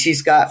 Yeah.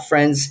 She's got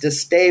friends to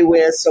stay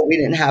with, so we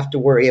didn't have to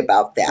worry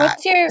about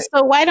that.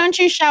 So why don't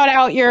you shout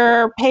out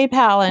your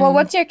PayPal? Well,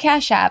 what's your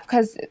Cash App?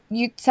 Because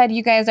you said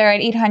you guys are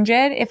at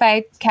 800. If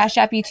I Cash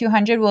App you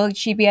 200, will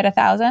she be at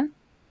 1,000?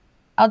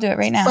 I'll do it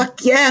right now. Fuck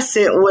yes,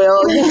 it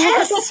will.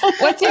 Yes.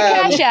 What's your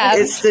Cash App?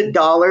 It's the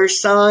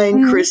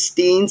 $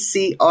 Christine, Christine,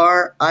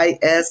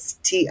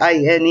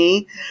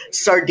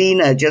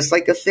 Sardina, just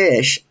like a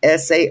fish,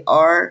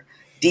 Sardina.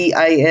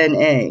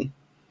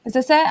 Is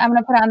this it? I'm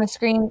going to put it on the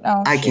screen.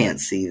 Oh, I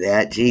can't see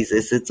that.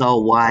 Jesus, it's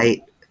all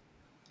white.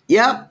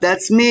 Yep,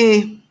 that's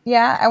me.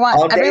 Yeah, I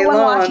want everyone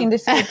watching to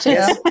see it too.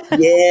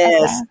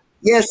 Yes.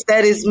 Yes,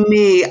 that is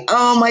me.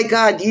 Oh my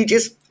God,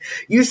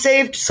 you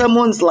saved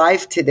someone's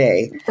life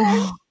today.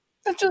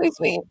 That's really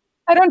sweet.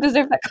 I don't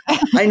deserve that.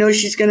 I know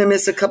she's going to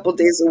miss a couple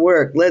days of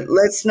work.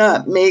 Let's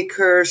not make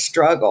her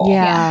struggle.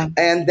 Yeah.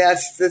 And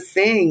that's the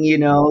thing,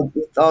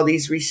 with all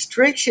these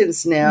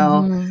restrictions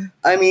now.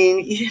 I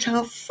mean,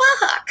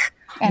 fuck.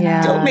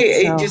 Yeah,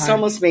 It just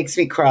almost makes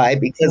me cry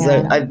because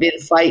I've been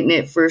fighting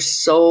it for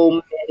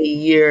so many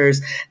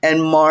years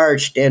and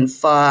marched and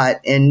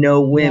fought and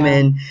know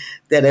women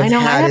that have had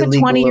illegal I have a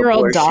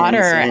 20-year-old daughter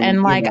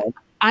and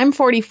I'm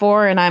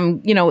 44 and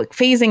I'm,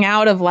 phasing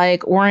out of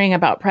worrying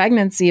about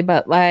pregnancy,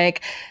 but my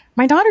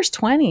daughter's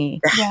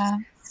 20. Yeah.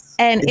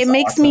 And it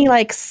makes me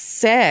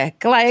sick.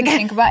 To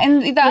think about.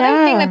 And the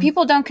other thing that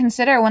people don't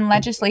consider when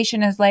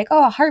legislation is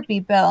a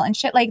heartbeat bill and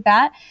shit like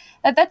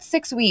that's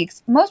 6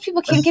 weeks. Most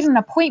people can't get an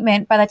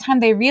appointment by the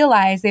time they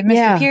realize they've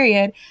missed a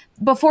period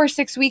before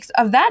 6 weeks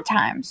of that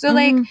time. So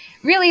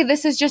really,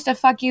 this is just a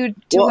fuck you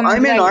to women.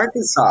 I'm in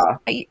Arkansas.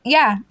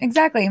 Yeah,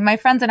 exactly. My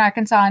friend's in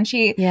Arkansas, and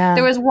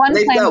there was one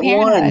Planned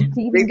Parenthood.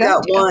 They've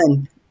got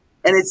one.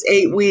 And it's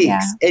 8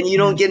 weeks, and you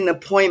don't get an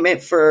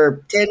appointment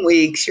for 10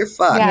 weeks. You're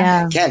fucked.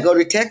 Yeah. Can't go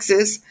to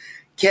Texas.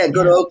 Can't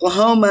go to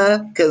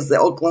Oklahoma because the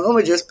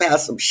Oklahoma just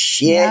passed some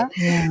shit.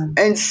 Yeah.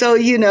 And so,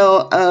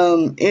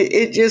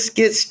 it just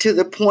gets to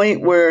the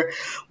point where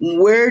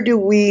do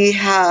we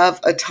have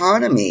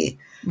autonomy?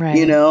 Right.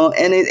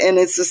 And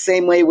it's the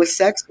same way with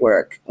sex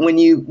work. When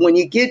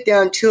you get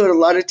down to it, a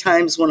lot of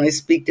times when I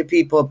speak to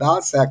people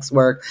about sex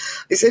work,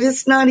 I said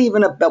it's not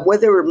even about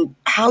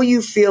how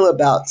you feel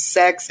about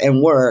sex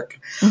and work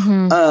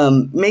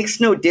makes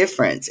no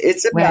difference.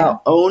 It's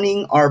about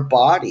owning our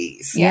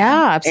bodies.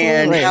 Yeah, absolutely.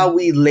 And how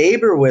we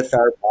labor with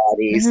our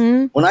bodies.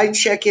 When I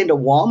check into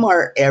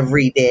Walmart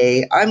every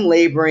day, I'm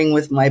laboring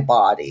with my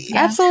body.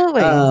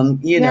 Absolutely.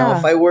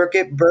 If I work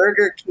at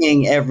Burger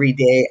King every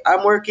day,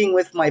 I'm working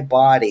with my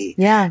body.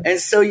 Yeah. And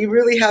so you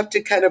really have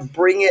to kind of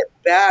bring it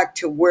back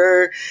to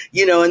where,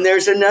 and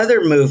there's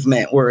another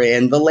movement we're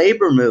in, the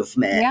labor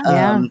movement.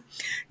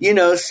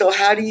 So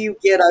how do you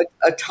get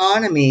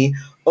autonomy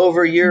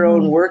over your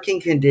own working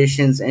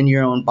conditions and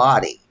your own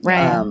body?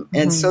 Right.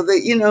 And so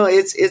that,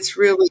 it's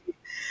really,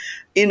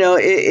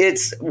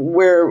 it's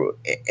where,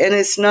 and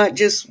it's not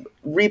just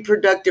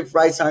reproductive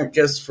rights aren't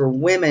just for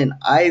women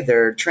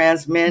either.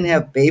 Trans men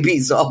have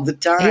babies all the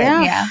time.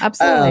 Yeah,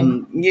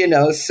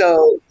 absolutely.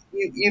 So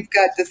you've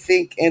got to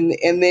think, and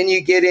then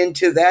you get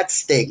into that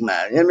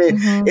stigma. I mean,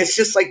 it's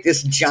just like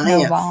this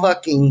giant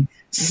fucking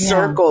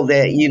circle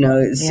that,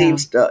 it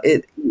seems to,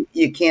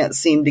 you can't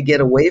seem to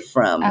get away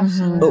from.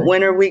 Absolutely. But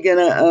when are we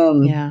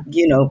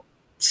gonna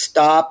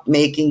stop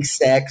making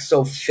sex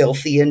so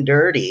filthy and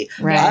dirty?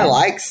 Right. I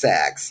like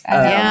sex.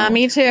 Yeah,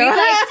 me too. We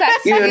like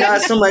sex.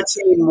 Not so much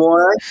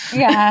anymore.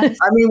 Yeah.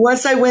 I mean,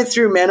 once I went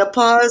through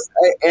menopause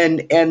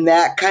and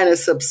that kind of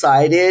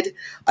subsided,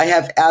 I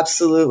have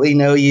absolutely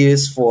no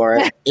use for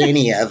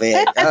any of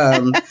it.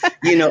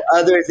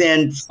 Other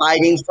than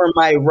fighting for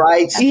my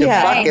rights to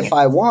fuck if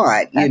I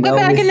want. But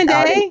back in the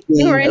day,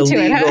 you were into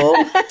it,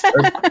 huh?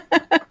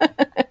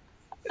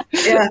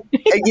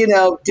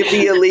 To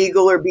be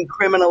illegal or be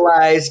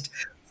criminalized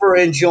for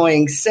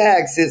enjoying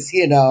sex is,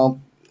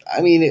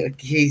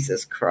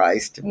 Jesus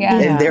Christ. Yeah.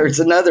 And there's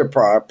another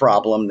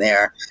problem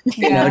there.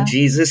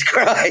 Jesus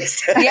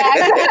Christ. Yeah.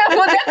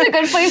 Well, that's a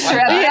good place to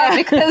wrap it up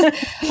because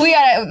we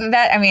got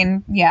that. I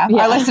mean,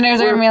 our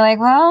listeners are going to be like,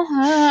 well,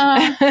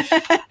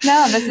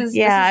 no, this is.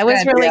 Yeah,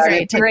 this is it was really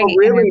great. People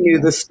really knew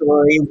the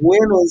story.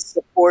 Women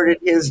supported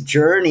his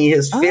journey,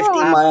 his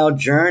 50-mile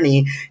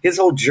journey. His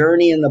whole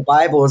journey in the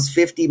Bible is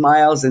 50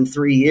 miles in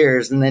 3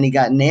 years. And then he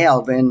got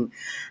nailed. And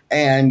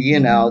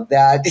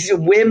that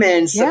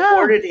women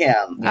supported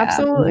him.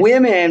 Absolutely.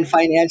 Women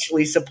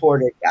financially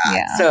supported God.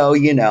 Yeah. So,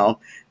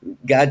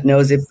 God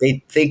knows if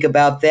they think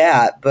about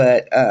that.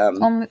 But,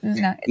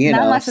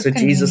 so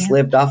Jesus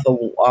lived off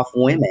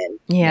women.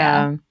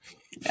 Yeah.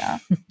 Yeah.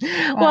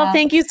 Well,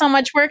 thank you so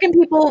much. Where can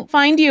people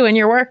find you and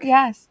your work?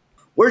 Yes.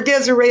 We're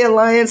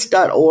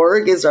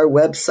DesireeAlliance.org is our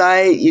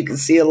website. You can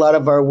see a lot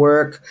of our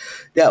work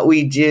that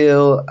we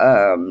do.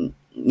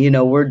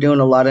 We're doing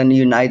a lot of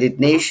United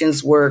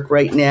Nations work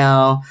right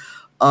now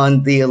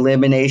on the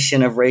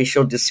elimination of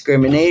racial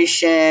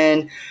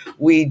discrimination.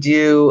 We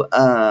do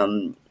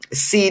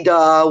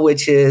CEDAW,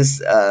 which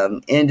is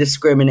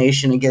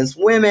indiscrimination against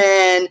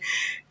women.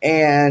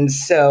 And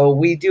so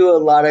we do a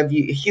lot of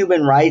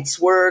human rights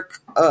work.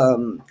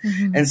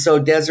 And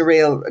so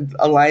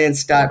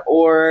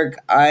DesireeAlliance.org.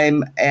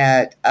 I'm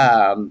at...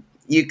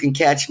 you can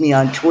catch me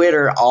on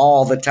Twitter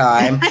all the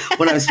time.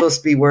 When I'm supposed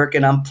to be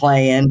working, I'm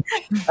playing.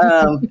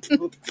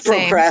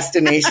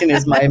 Procrastination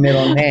is my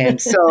middle name.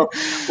 So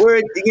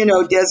we're,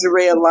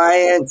 Desiree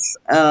Alliance,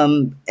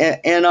 and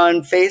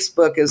on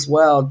Facebook as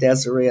well,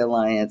 Desiree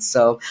Alliance.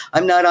 So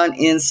I'm not on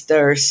Insta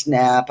or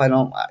Snap. I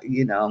don't,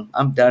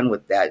 I'm done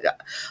with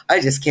that.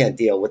 I just can't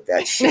deal with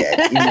that shit.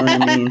 You know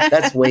what I mean?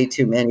 That's way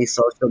too many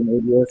social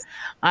medias.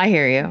 I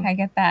hear you. I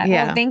get that.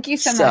 Yeah. Well, thank you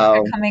so much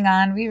for coming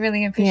on. We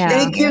really appreciate it.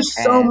 Thank you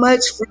so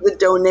much for the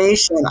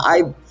donation.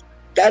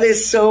 That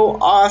is so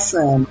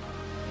awesome.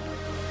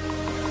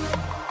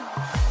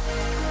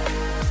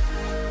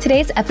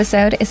 Today's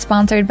episode is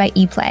sponsored by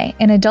ePlay,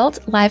 an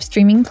adult live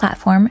streaming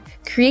platform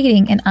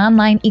creating an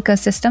online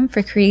ecosystem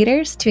for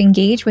creators to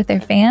engage with their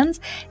fans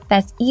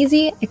that's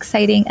easy,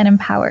 exciting, and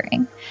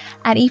empowering.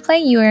 At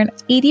ePlay, you earn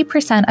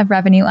 80% of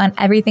revenue on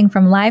everything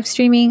from live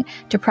streaming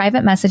to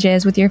private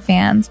messages with your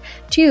fans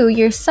to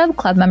your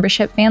sub-club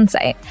membership fan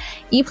site.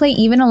 ePlay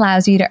even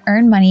allows you to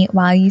earn money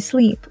while you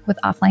sleep with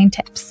offline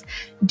tips.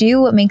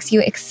 Do what makes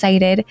you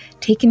excited,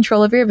 take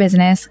control of your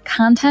business,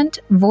 content,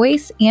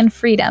 voice, and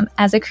freedom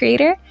as a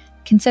creator.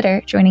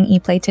 Consider joining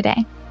ePlay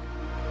today.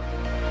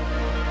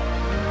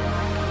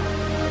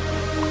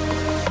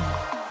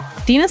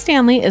 Dina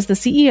Stanley is the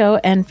CEO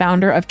and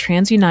founder of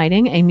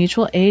TransUniting, a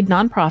mutual aid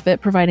nonprofit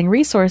providing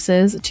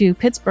resources to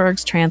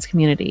Pittsburgh's trans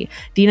community.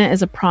 Dina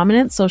is a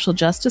prominent social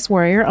justice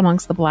warrior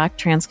amongst the Black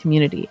trans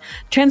community.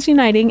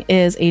 TransUniting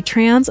is a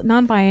trans,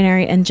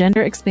 non-binary, and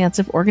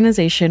gender-expansive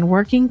organization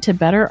working to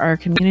better our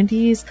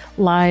community's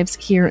lives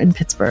here in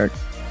Pittsburgh.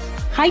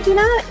 Hi,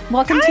 Dina.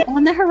 Welcome to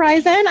On the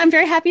Horizon. I'm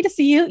very happy to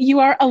see you. You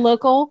are a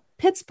local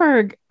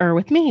Pittsburgher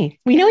with me.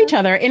 We know each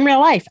other in real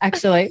life,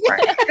 actually.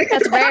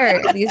 That's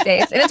rare these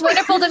days. And it's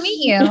wonderful to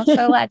meet you.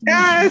 So glad to meet you.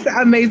 Yes,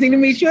 amazing to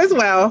meet you as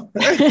well.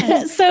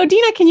 So,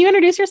 Dina, can you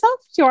introduce yourself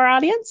to our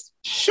audience?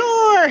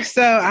 Sure.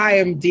 So I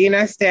am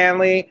Dina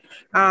Stanley.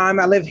 I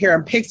live here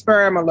in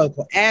Pittsburgh. I'm a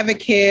local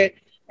advocate,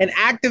 an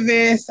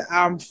activist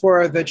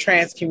for the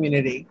trans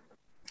community.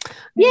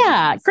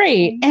 Yeah,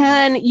 great.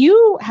 And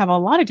you have a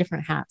lot of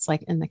different hats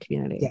like in the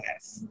community.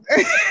 Yes.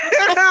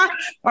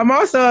 I'm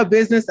also a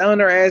business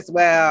owner as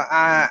well.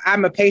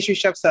 I'm a pastry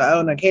chef, so I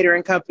own a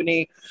catering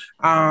company.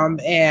 And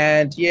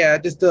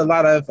just do a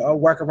lot of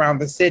work around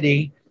the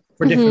city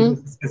for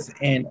different businesses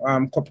and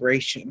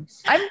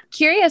corporations. I'm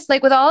curious,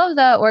 like with all of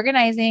the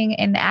organizing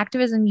and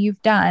activism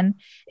you've done,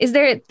 is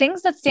there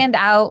things that stand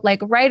out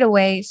like right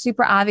away,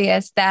 super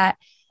obvious that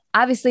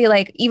obviously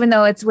like, even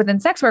though it's within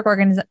sex work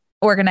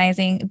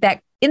organizing that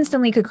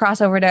instantly could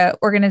cross over to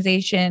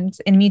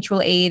organizations and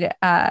mutual aid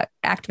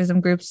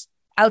activism groups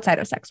outside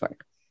of sex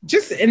work?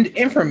 Just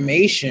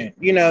information,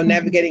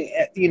 navigating,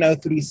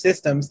 through these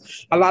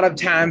systems. A lot of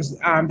times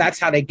that's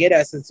how they get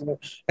us,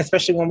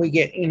 especially when we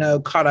get,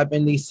 caught up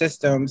in these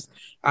systems.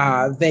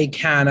 They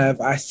kind of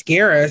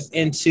scare us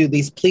into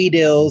these plea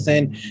deals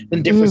and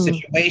different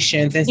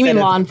situations. You mean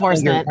law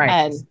enforcement?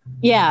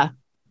 Yeah.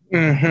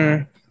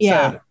 Mm-hmm.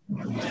 Yeah.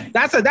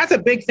 So that's a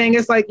big thing.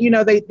 It's like,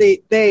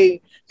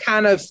 they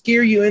kind of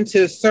steer you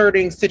into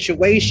certain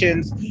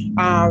situations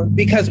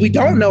because we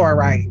don't know our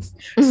rights.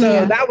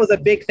 So that was a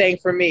big thing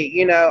for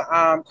me,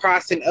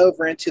 crossing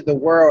over into the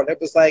world. It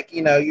was like,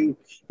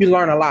 you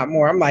learn a lot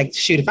more. I'm like,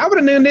 shoot, if I would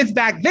have known this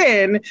back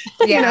then,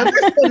 this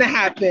wouldn't have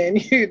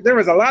happened. There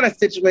was a lot of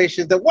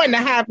situations that wouldn't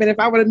have happened if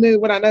I would have knew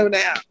what I know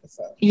now.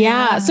 So.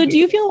 Yeah. So do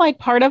you feel like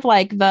part of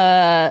like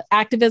the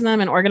activism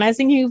and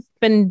organizing you've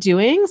been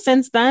doing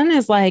since then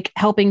is like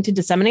helping to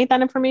disseminate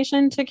that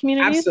information to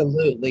communities?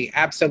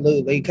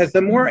 Absolutely. Because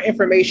the more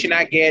information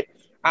I get,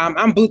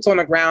 I'm boots on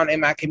the ground in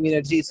my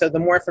community. So the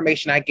more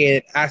information I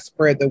get, I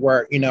spread the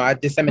word, I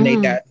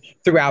disseminate that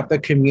throughout the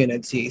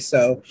community.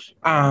 So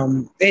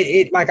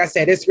it like I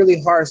said, it's really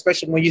hard,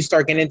 especially when you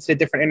start getting into the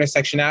different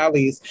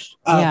intersectionalities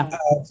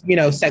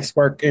of sex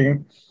work.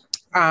 And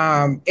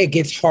it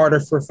gets harder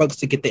for folks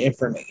to get the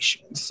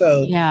information.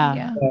 So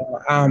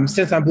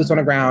since I'm boots on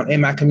the ground in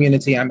my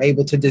community, I'm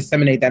able to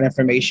disseminate that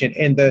information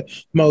in the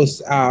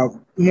most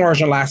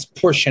marginalized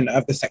portion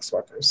of the sex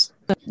workers.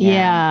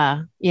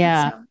 Yeah.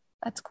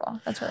 That's cool.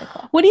 That's really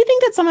cool. What do you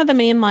think that some of the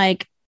main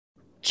like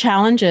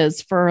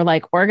challenges for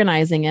like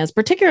organizing is,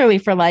 particularly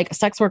for like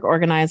sex work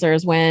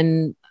organizers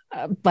when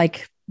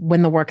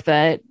the work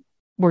that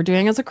we're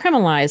doing is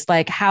criminalized?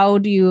 Like,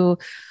 what do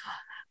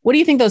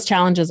you think those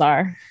challenges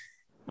are,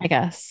 I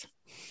guess?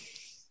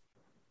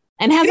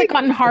 And has it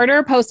gotten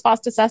harder post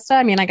FOSTA SESTA?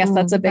 I mean, I guess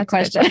that's a big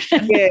question.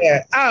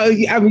 Yeah. Oh,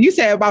 you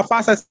said about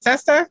FOSTA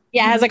SESTA?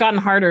 Yeah. Has it gotten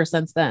harder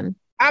since then?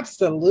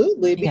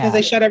 Absolutely, because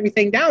they shut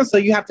everything down. So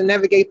you have to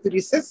navigate through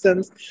these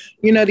systems,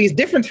 these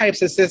different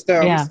types of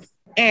systems. Yeah.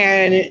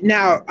 And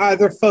now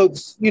other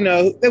folks,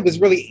 it was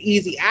really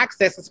easy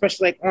access,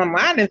 especially like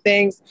online and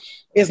things,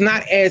 is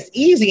not as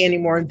easy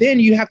anymore. And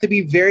then you have to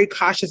be very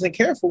cautious and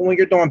careful when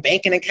you're doing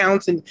banking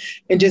accounts and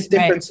just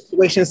different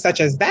situations such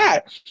as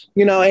that,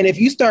 and if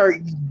you start,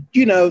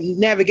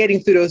 navigating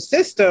through those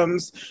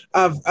systems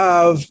of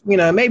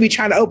maybe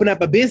trying to open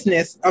up a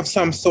business of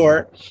some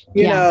sort,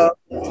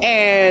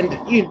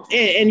 and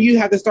you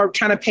have to start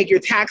trying to pay your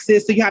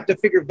taxes. So you have to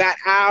figure that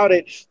out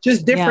and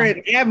just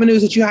different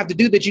avenues that you have to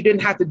do that you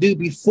didn't have to do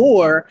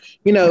before,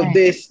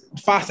 this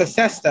FOSTA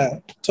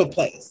SESTA took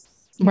place.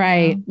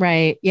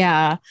 Right.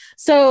 Yeah.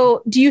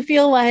 So do you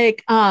feel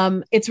like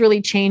it's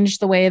really changed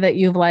the way that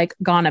you've like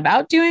gone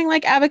about doing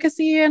like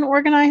advocacy and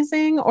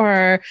organizing,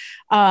 or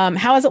how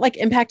has it like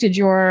impacted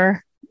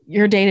your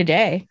day to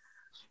day?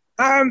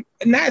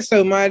 Not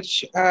so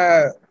much.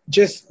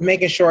 Just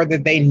making sure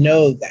that they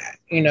know that,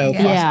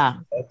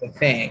 the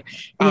thing.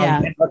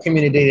 In our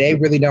community, they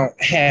really don't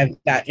have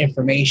that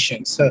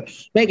information. So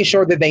making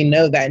sure that they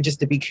know that, and just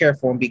to be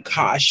careful and be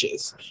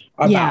cautious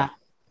about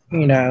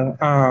they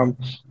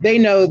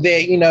know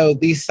that,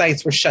 these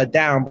sites were shut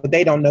down, but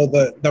they don't know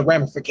the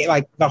ramification,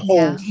 like the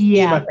whole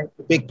the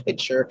big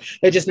picture.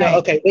 They just know,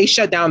 okay, they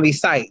shut down these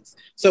sites.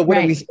 So what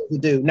are we supposed to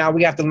do? Now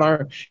we have to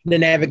learn to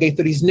navigate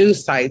through these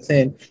news sites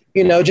and,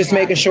 just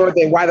making sure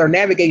that while they're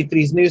navigating through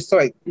these news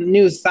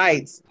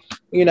sites,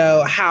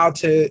 how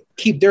to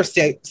keep their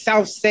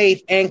self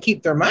safe and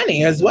keep their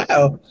money as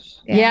well.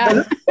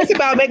 Yeah. It's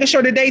about making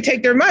sure that they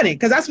take their money,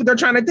 because that's what they're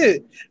trying to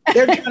do.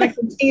 They're trying to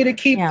continue to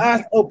keep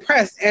us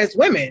oppressed as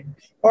women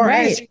or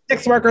as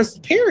sex workers,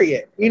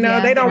 period. They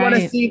don't want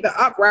to see the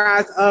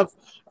uprise of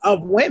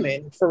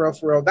women, for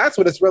real. That's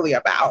what it's really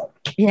about.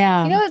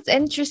 Yeah. It's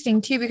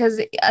interesting too,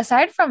 because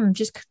aside from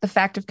just the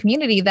fact of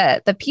community,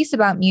 the piece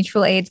about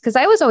mutual aids, because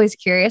I was always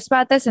curious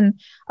about this, and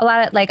a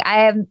lot of like,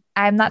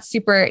 I'm not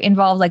super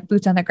involved, like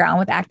boots on the ground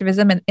with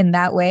activism in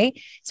that way,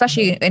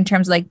 especially in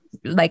terms of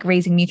like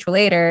raising mutual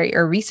aid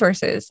or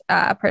resources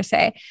per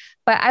se.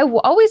 But I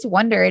always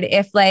wondered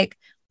if like,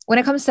 when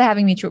it comes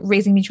to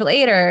raising mutual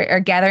aid or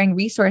gathering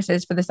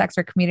resources for the sex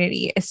work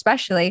community,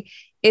 especially,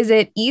 is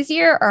it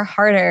easier or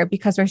harder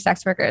because we're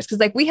sex workers? Because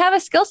like we have a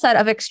skill set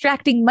of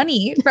extracting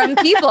money from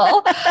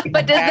people,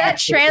 but does that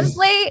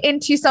translate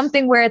into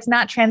something where it's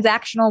not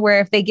transactional,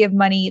 where if they give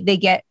money, they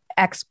get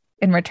X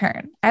in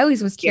return? I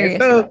always was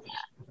curious.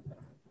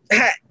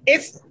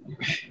 It's,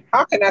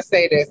 how can I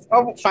say this?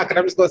 Oh, fuck it.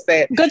 I'm just going to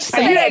say it. Good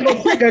say. You ain't going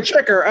to trick a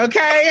tricker,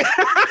 okay?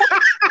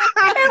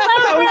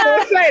 So we're going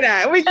to say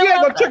that. You ain't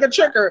going to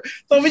trick her.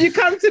 So when you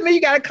come to me,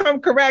 you got to come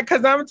correct,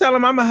 because I'm telling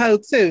them I'm a hoe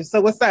too.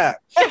 So what's up?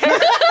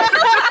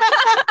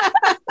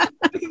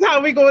 This is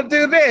how we going to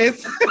do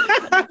this.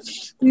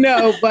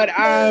 No, but,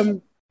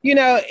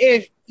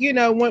 if,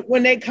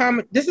 when they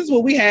come, this is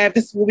what we have,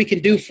 this is what we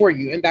can do for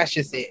you. And that's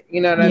just it. You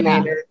know what I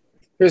mean?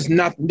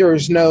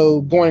 There's no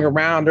going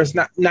around. There's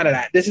none of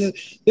that. This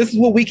is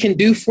what we can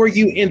do for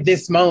you in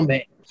this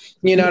moment.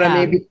 You know what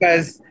I mean?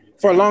 Because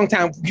for a long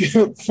time,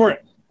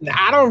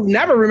 I don't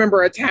never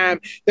remember a time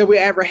that we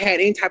ever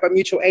had any type of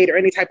mutual aid or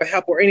any type of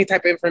help or any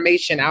type of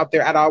information out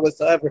there at all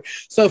whatsoever.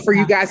 So for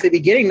you guys to be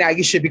getting that,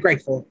 you should be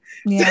grateful.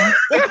 Yeah.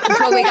 That's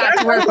what we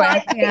got to work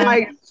with.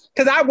 Yeah.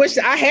 because I wish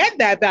I had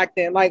that back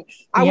then. Like,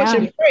 I wish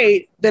and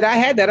prayed that I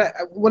had that.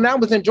 When I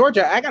was in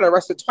Georgia, I got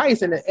arrested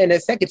twice. And the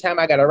second time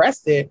I got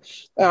arrested,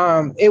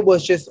 it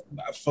was just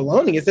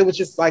felonious. It was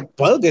just like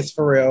bogus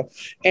for real.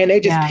 And they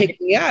just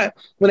picked me up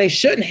when they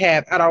shouldn't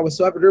have at all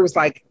whatsoever. There was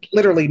like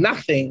literally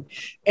nothing.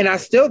 And I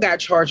still got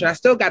charged and I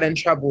still got in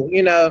trouble,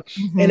 you know?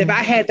 And if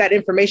I had that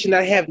information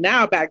that I have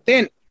now back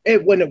then,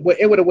 it would have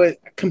went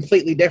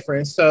completely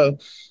different. So,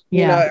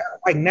 you know,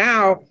 like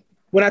now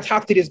when I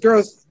talk to these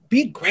girls,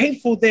 be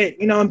grateful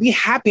that, you know, and be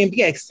happy and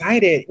be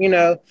excited, you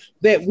know,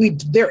 that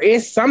there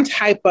is some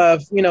type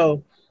of, you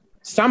know,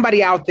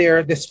 somebody out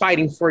there that's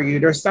fighting for you.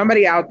 There's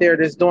somebody out there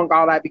that's doing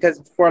all that, because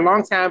for a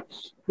long time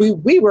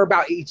we were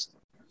about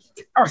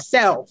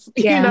ourselves,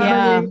 you know what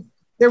I mean?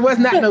 There was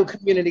not no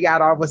community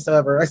at all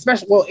whatsoever,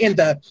 especially, well, in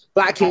the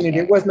Black community,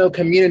 there was no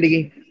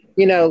community,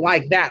 you know,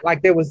 like that.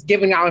 Like, there was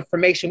giving out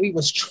information. We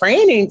was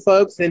training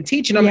folks and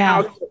teaching them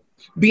how to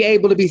be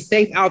able to be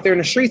safe out there in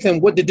the streets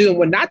and what to do and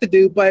what not to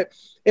do. But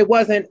it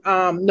wasn't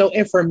no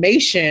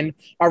information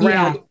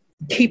around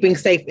keeping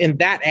safe in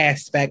that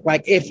aspect.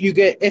 Like, if you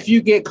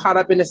get caught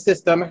up in the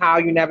system, how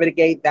you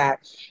navigate that,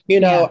 you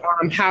know,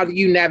 how do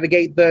you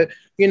navigate the,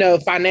 you know,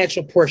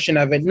 financial portion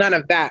of it? None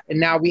of that. And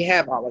now we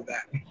have all of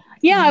that.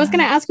 Yeah, I was going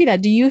to ask you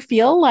that. Do you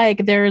feel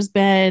like there's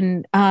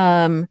been,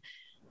 do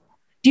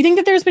you think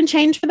that there's been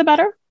change for the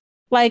better?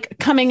 Like,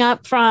 coming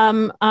up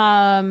from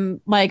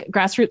like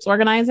grassroots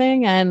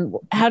organizing, and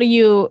how do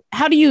you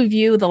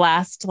view the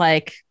last,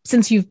 like,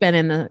 since you've been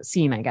in the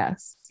scene, I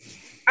guess?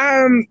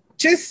 I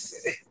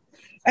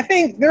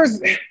think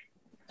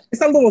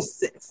it's a little,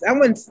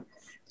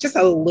 just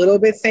a little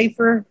bit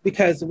safer,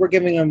 because we're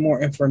giving them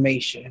more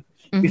information.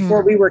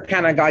 Before, we were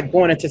kind of like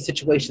going into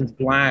situations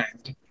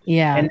blind.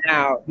 Yeah. And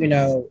now, you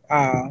know,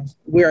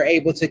 we're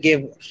able to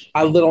give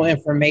a little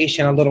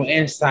information, a little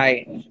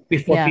insight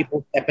before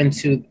people step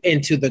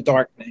into the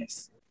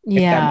darkness.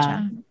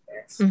 Yeah.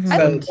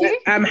 So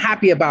I'm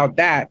happy about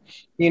that,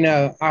 you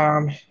know,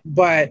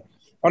 but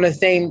on the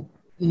same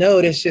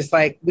note, it's just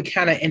like we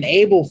kind of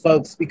enable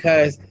folks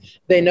because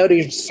they know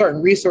there's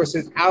certain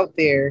resources out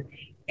there.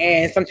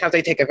 And sometimes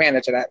they take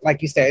advantage of that.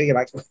 Like you said, you're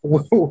like,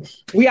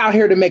 we out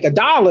here to make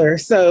 $1.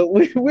 So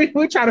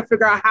we try to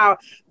figure out how,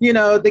 you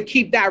know, to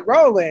keep that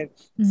rolling.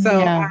 So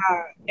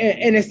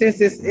in a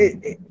sense,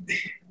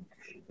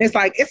 it's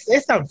like,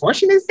 it's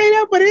unfortunate to say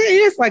that, but it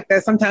is like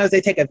that. Sometimes they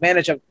take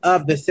advantage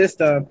of the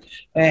system.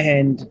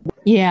 And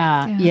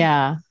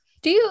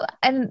do you,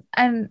 and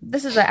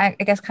this is, I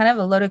guess, kind of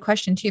a loaded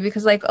question too,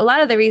 because like a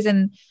lot of the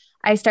reason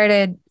I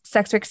started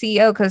Sex Work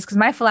CEO, because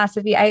my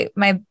philosophy,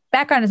 my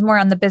background is more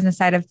on the business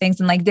side of things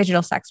and like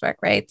digital sex work,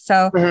 right?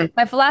 So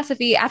my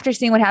philosophy, after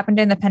seeing what happened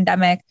during the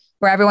pandemic,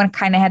 where everyone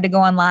kind of had to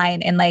go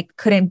online and like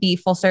couldn't be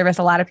full service,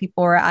 a lot of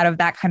people were out of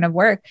that kind of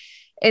work.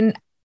 And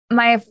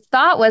my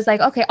thought was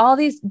like, okay, all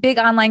these big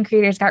online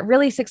creators got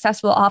really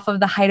successful off of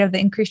the height of the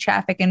increased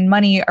traffic and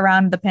money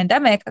around the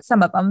pandemic.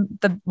 Some of them,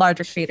 the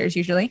larger creators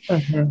usually,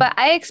 but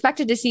I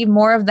expected to see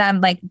more of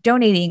them like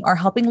donating or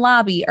helping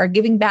lobby or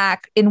giving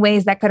back in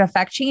ways that could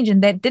affect change.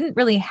 And that didn't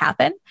really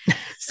happen.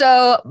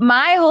 So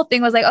my whole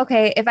thing was like,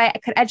 okay, if I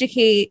could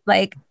educate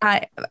like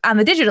on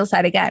the digital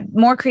side, again,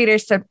 more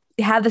creators to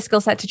have the skill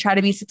set to try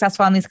to be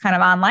successful on these kind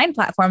of online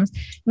platforms,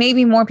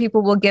 maybe more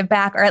people will give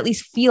back or at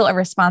least feel a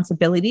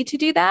responsibility to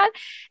do that.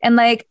 And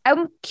like,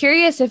 I'm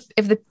curious if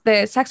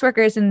the sex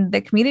workers and the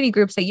community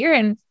groups that you're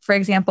in, for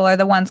example, are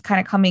the ones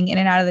kind of coming in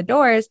and out of the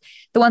doors,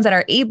 the ones that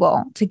are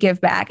able to give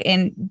back.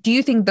 And do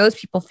you think those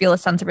people feel a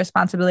sense of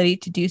responsibility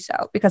to do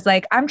so? Because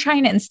like, I'm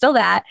trying to instill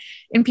that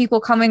in people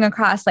coming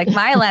across like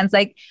my lens,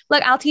 like,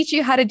 look, I'll teach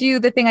you how to do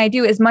the thing I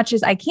do as much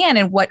as I can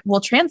and what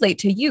will translate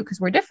to you because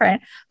we're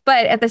different.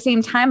 But at the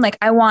same time, like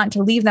I want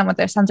to leave them with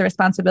their sense of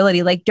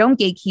responsibility. Like don't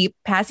gatekeep,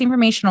 pass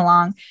information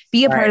along,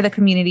 be a part of the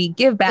community,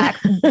 give back,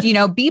 you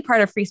know, be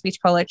part of Free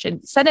Speech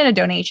Coalition, send in a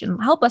donation,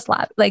 help us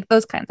lobby, like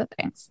those kinds of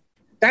things.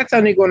 That's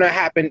only going to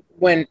happen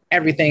when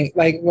everything,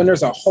 like when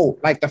there's a hope,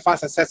 like the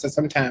FOSTA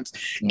sometimes,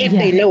 if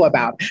they know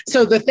about it.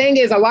 So the thing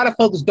is, a lot of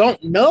folks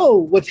don't know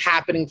what's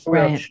happening for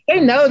real. They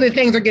know that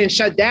things are getting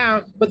shut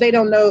down, but they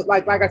don't know,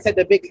 like I said,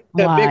 the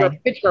bigger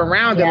picture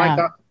around it, like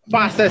the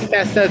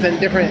FOSTA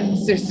and different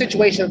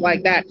situations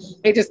like that.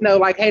 They just know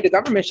like, hey, the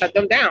government shut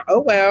them down.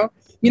 Oh, well,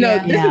 you know,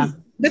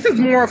 this is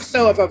more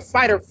so of a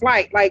fight or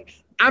flight. Like,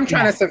 I'm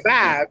trying to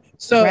survive.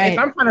 So if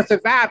I'm trying to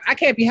survive, I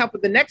can't be helping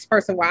the next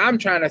person while I'm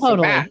trying to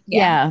survive.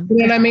 Yeah. You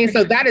know what I mean?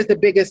 So that is the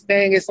biggest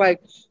thing. It's like,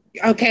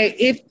 okay,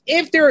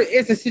 if there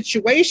is a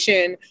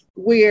situation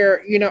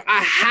where, you know,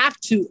 I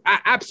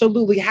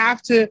absolutely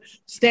have to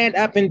stand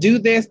up and do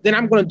this, then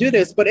I'm going to do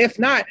this. But if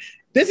not,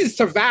 this is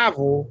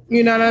survival.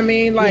 You know what I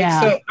mean? Like,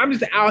 so I'm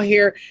just out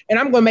here and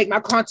I'm going to make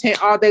my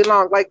content all day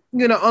long. Like,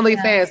 you know,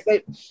 OnlyFans,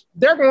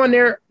 they're going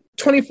there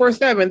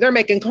 24/7. They're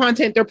making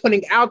content, they're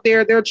putting out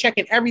there, they're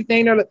checking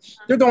everything,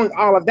 they're doing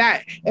all of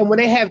that. And when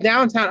they have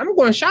downtime, I'm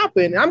going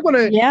shopping. I'm going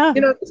to,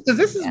 because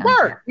this is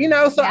work,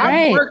 so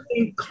I'm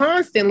working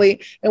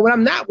constantly. And when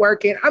I'm not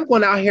working, I'm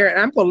going out here and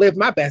I'm going to live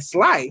my best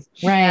life.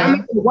 Right. I'm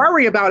not going to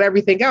worry about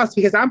everything else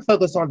because I'm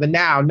focused on the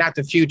now, not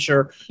the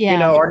future,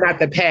 or not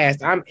the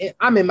past. I'm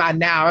in my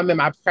now, I'm in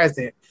my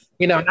present,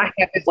 and I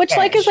have this which cash.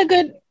 like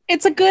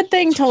it's a good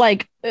thing to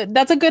like,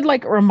 that's a good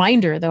like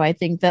reminder though. I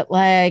think that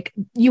like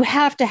you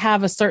have to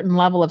have a certain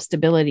level of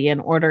stability in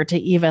order to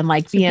even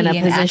like be in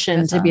a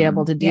position to be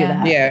able to do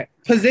that. Yeah.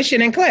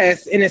 Position and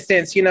class in a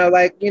sense, have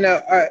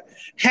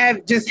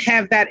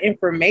that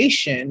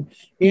information,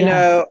 and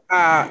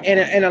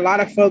a lot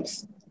of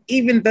folks,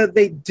 even though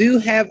they do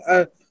have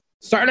a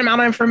certain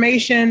amount of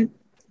information,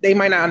 they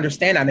might not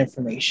understand that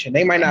information.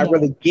 They might not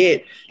really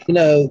get,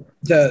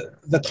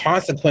 the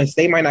consequence.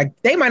 They might not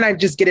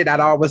just get it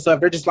at all. So if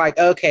they're just like,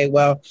 okay,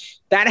 well,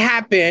 that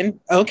happened.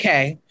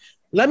 Okay,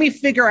 let me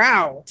figure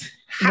out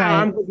how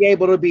I'm going to be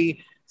able to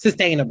be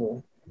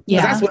sustainable.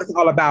 Yeah, that's what it's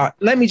all about.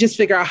 Let me just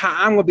figure out how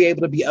I'm going to be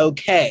able to be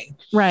okay.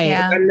 Right.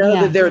 Yeah. I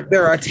know that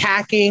they're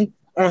attacking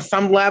on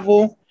some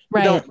level.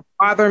 Right. Don't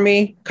bother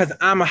me because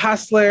I'm a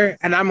hustler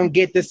and I'm going to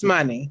get this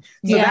money.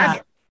 So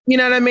that's, you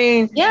know what I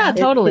mean? Yeah,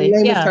 totally.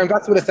 Terms,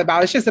 that's what it's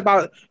about. It's just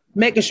about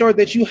making sure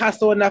that you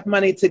hustle enough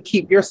money to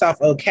keep yourself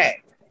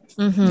okay.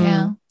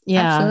 Mm-hmm.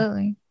 Yeah,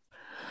 absolutely.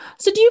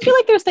 So do you feel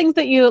like there's things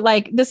that you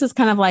like, this is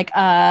kind of like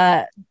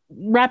a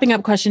wrapping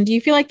up question. Do you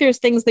feel like there's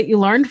things that you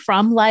learned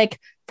from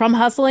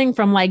hustling,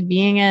 from like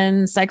being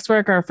in sex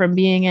work or from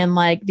being in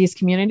like these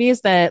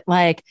communities that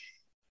like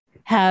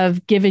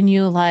have given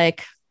you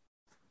like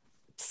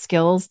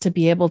skills to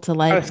be able to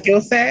like a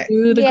skill set,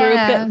 do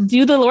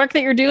the work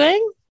that you're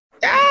doing?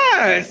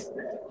 Yes,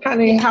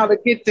 honey, how to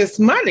get this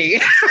money.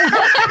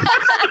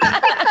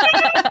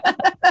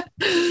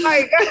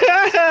 like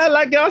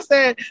y'all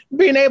said,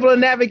 being able to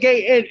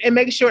navigate and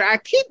make sure I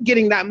keep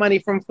getting that money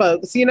from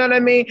folks. You know what I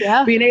mean?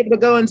 Yeah. Being able to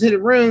go into the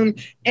room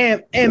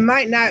and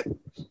might not.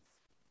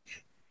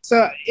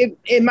 So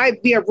it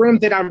might be a room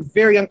that I'm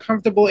very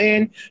uncomfortable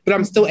in, but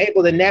I'm still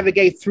able to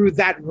navigate through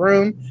that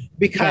room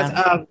because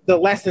of the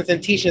lessons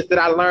and teachings that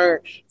I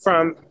learned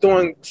from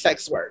doing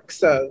sex work.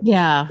 So, you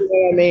know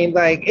what I mean?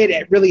 Like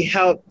it really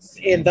helps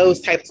in those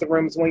types of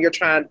rooms when you're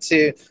trying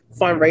to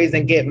fundraise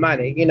and get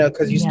money,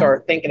 because you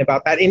start thinking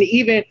about that. And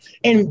even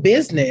in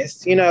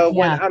business, when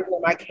I'm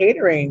doing my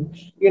catering,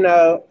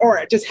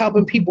 or just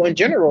helping people in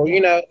general,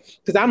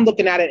 because I'm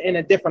looking at it in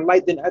a different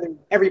light than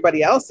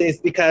everybody else is,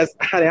 because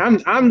honey,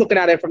 I'm looking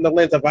at it from the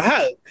lens of a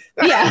hug.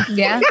 Yeah.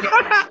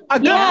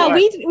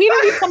 We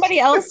interviewed somebody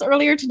else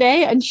earlier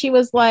today, and she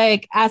was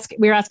like,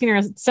 we were asking her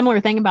a similar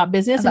thing about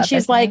business, and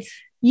she's like,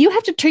 you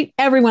have to treat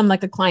everyone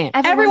like a client.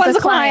 Everyone's a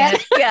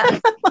client.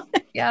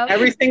 Yeah.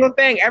 Every single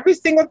thing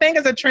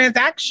is a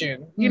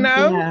transaction,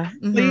 So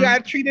you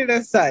gotta treat it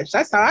as such.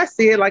 That's how I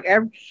see it. Like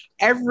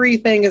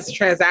everything is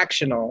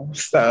transactional.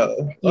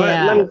 So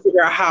let me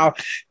figure out how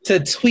to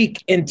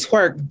tweak and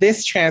twerk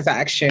this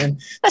transaction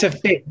to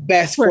fit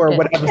best for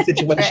whatever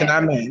situation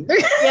I'm in.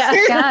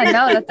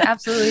 That's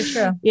absolutely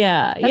true.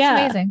 That's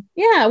amazing.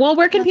 Yeah. Well,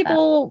 where can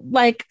people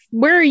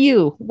where are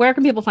you? Where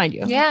can people find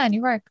you? Yeah, and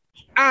your work.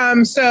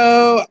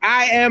 So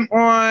I am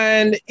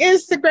on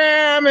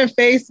Instagram and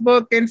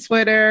Facebook and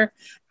Twitter.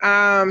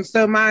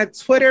 So my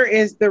Twitter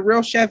is The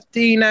Real Chef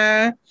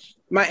Dina.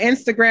 My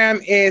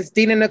Instagram is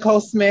Dina Nicole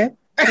Smith.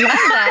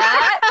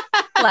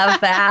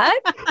 Love that.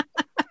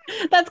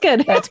 That's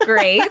good. That's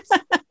great.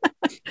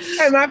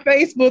 And my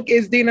Facebook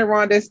is Dina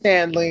Rhonda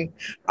Stanley.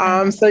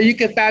 So you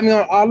can find me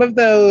on all of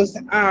those.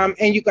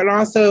 And you can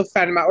also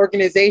find my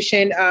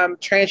organization,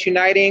 Trans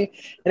Uniting,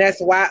 and that's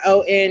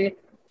YONITING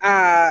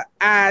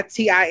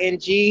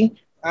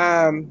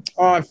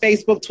on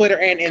Facebook, Twitter,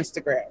 and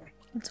Instagram.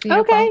 That's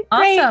beautiful. Okay,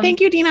 awesome. Great.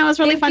 Thank you, Dina. It was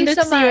really fun to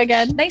see you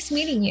again. Nice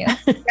meeting you.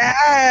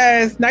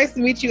 Yes, nice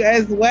to meet you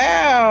as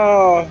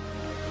well.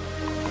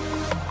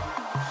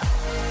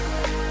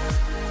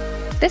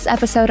 This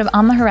episode of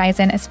On the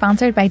Horizon is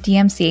sponsored by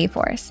DMCA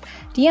Force.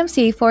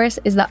 DMCA Force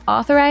is the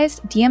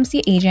authorized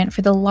DMC agent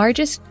for the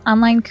largest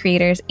online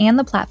creators and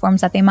the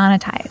platforms that they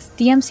monetize.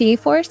 DMCA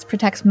Force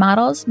protects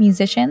models,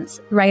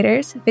 musicians,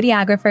 writers,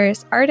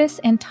 videographers, artists,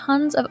 and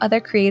tons of other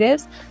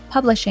creatives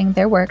publishing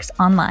their works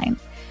online.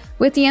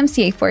 With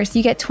DMCA Force,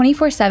 you get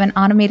 24/7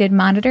 automated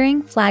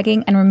monitoring,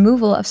 flagging, and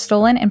removal of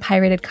stolen and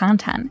pirated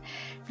content.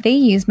 They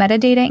use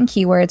metadata and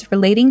keywords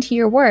relating to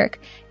your work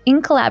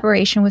in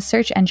collaboration with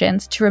search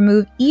engines to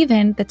remove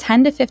even the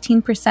 10 to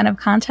 15% of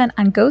content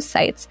on ghost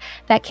sites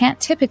that can't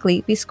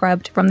typically be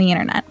scrubbed from the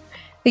internet.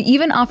 They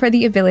even offer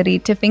the ability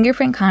to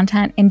fingerprint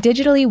content and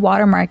digitally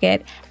watermark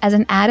it as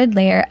an added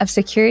layer of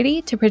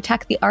security to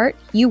protect the art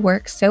you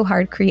work so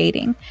hard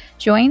creating.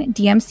 Join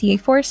DMCA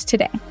Force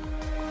today.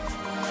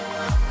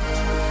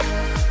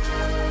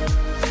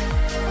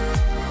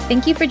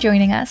 Thank you for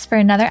joining us for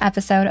another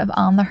episode of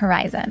On the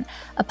Horizon,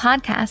 a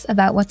podcast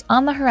about what's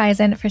on the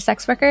horizon for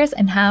sex workers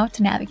and how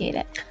to navigate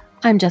it.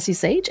 I'm Jessie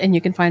Sage, and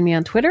you can find me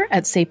on Twitter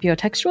at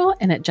sapiotextual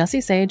and at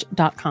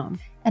jessiesage.com.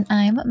 And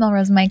I'm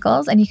Melrose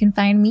Michaels, and you can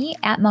find me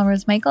at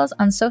Melrose Michaels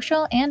on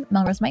social and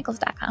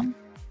melrosemichaels.com.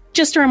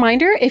 Just a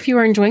reminder, if you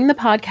are enjoying the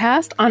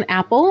podcast on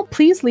Apple,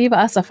 please leave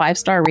us a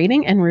 5-star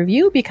rating and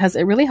review because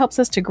it really helps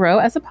us to grow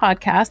as a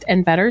podcast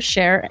and better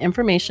share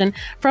information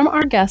from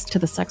our guests to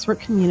the sex work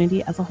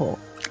community as a whole.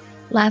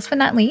 Last but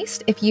not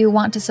least, if you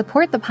want to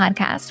support the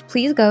podcast,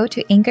 please go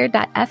to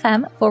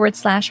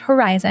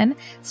anchor.fm/horizon,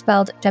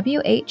 spelled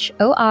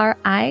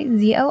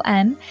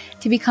WHORIZON,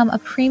 to become a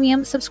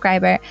premium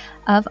subscriber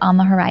of On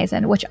the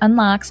Horizon, which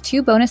unlocks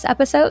 2 bonus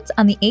episodes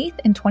on the 8th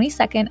and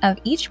 22nd of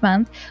each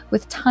month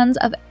with tons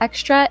of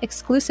extra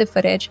exclusive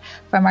footage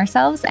from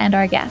ourselves and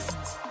our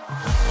guests.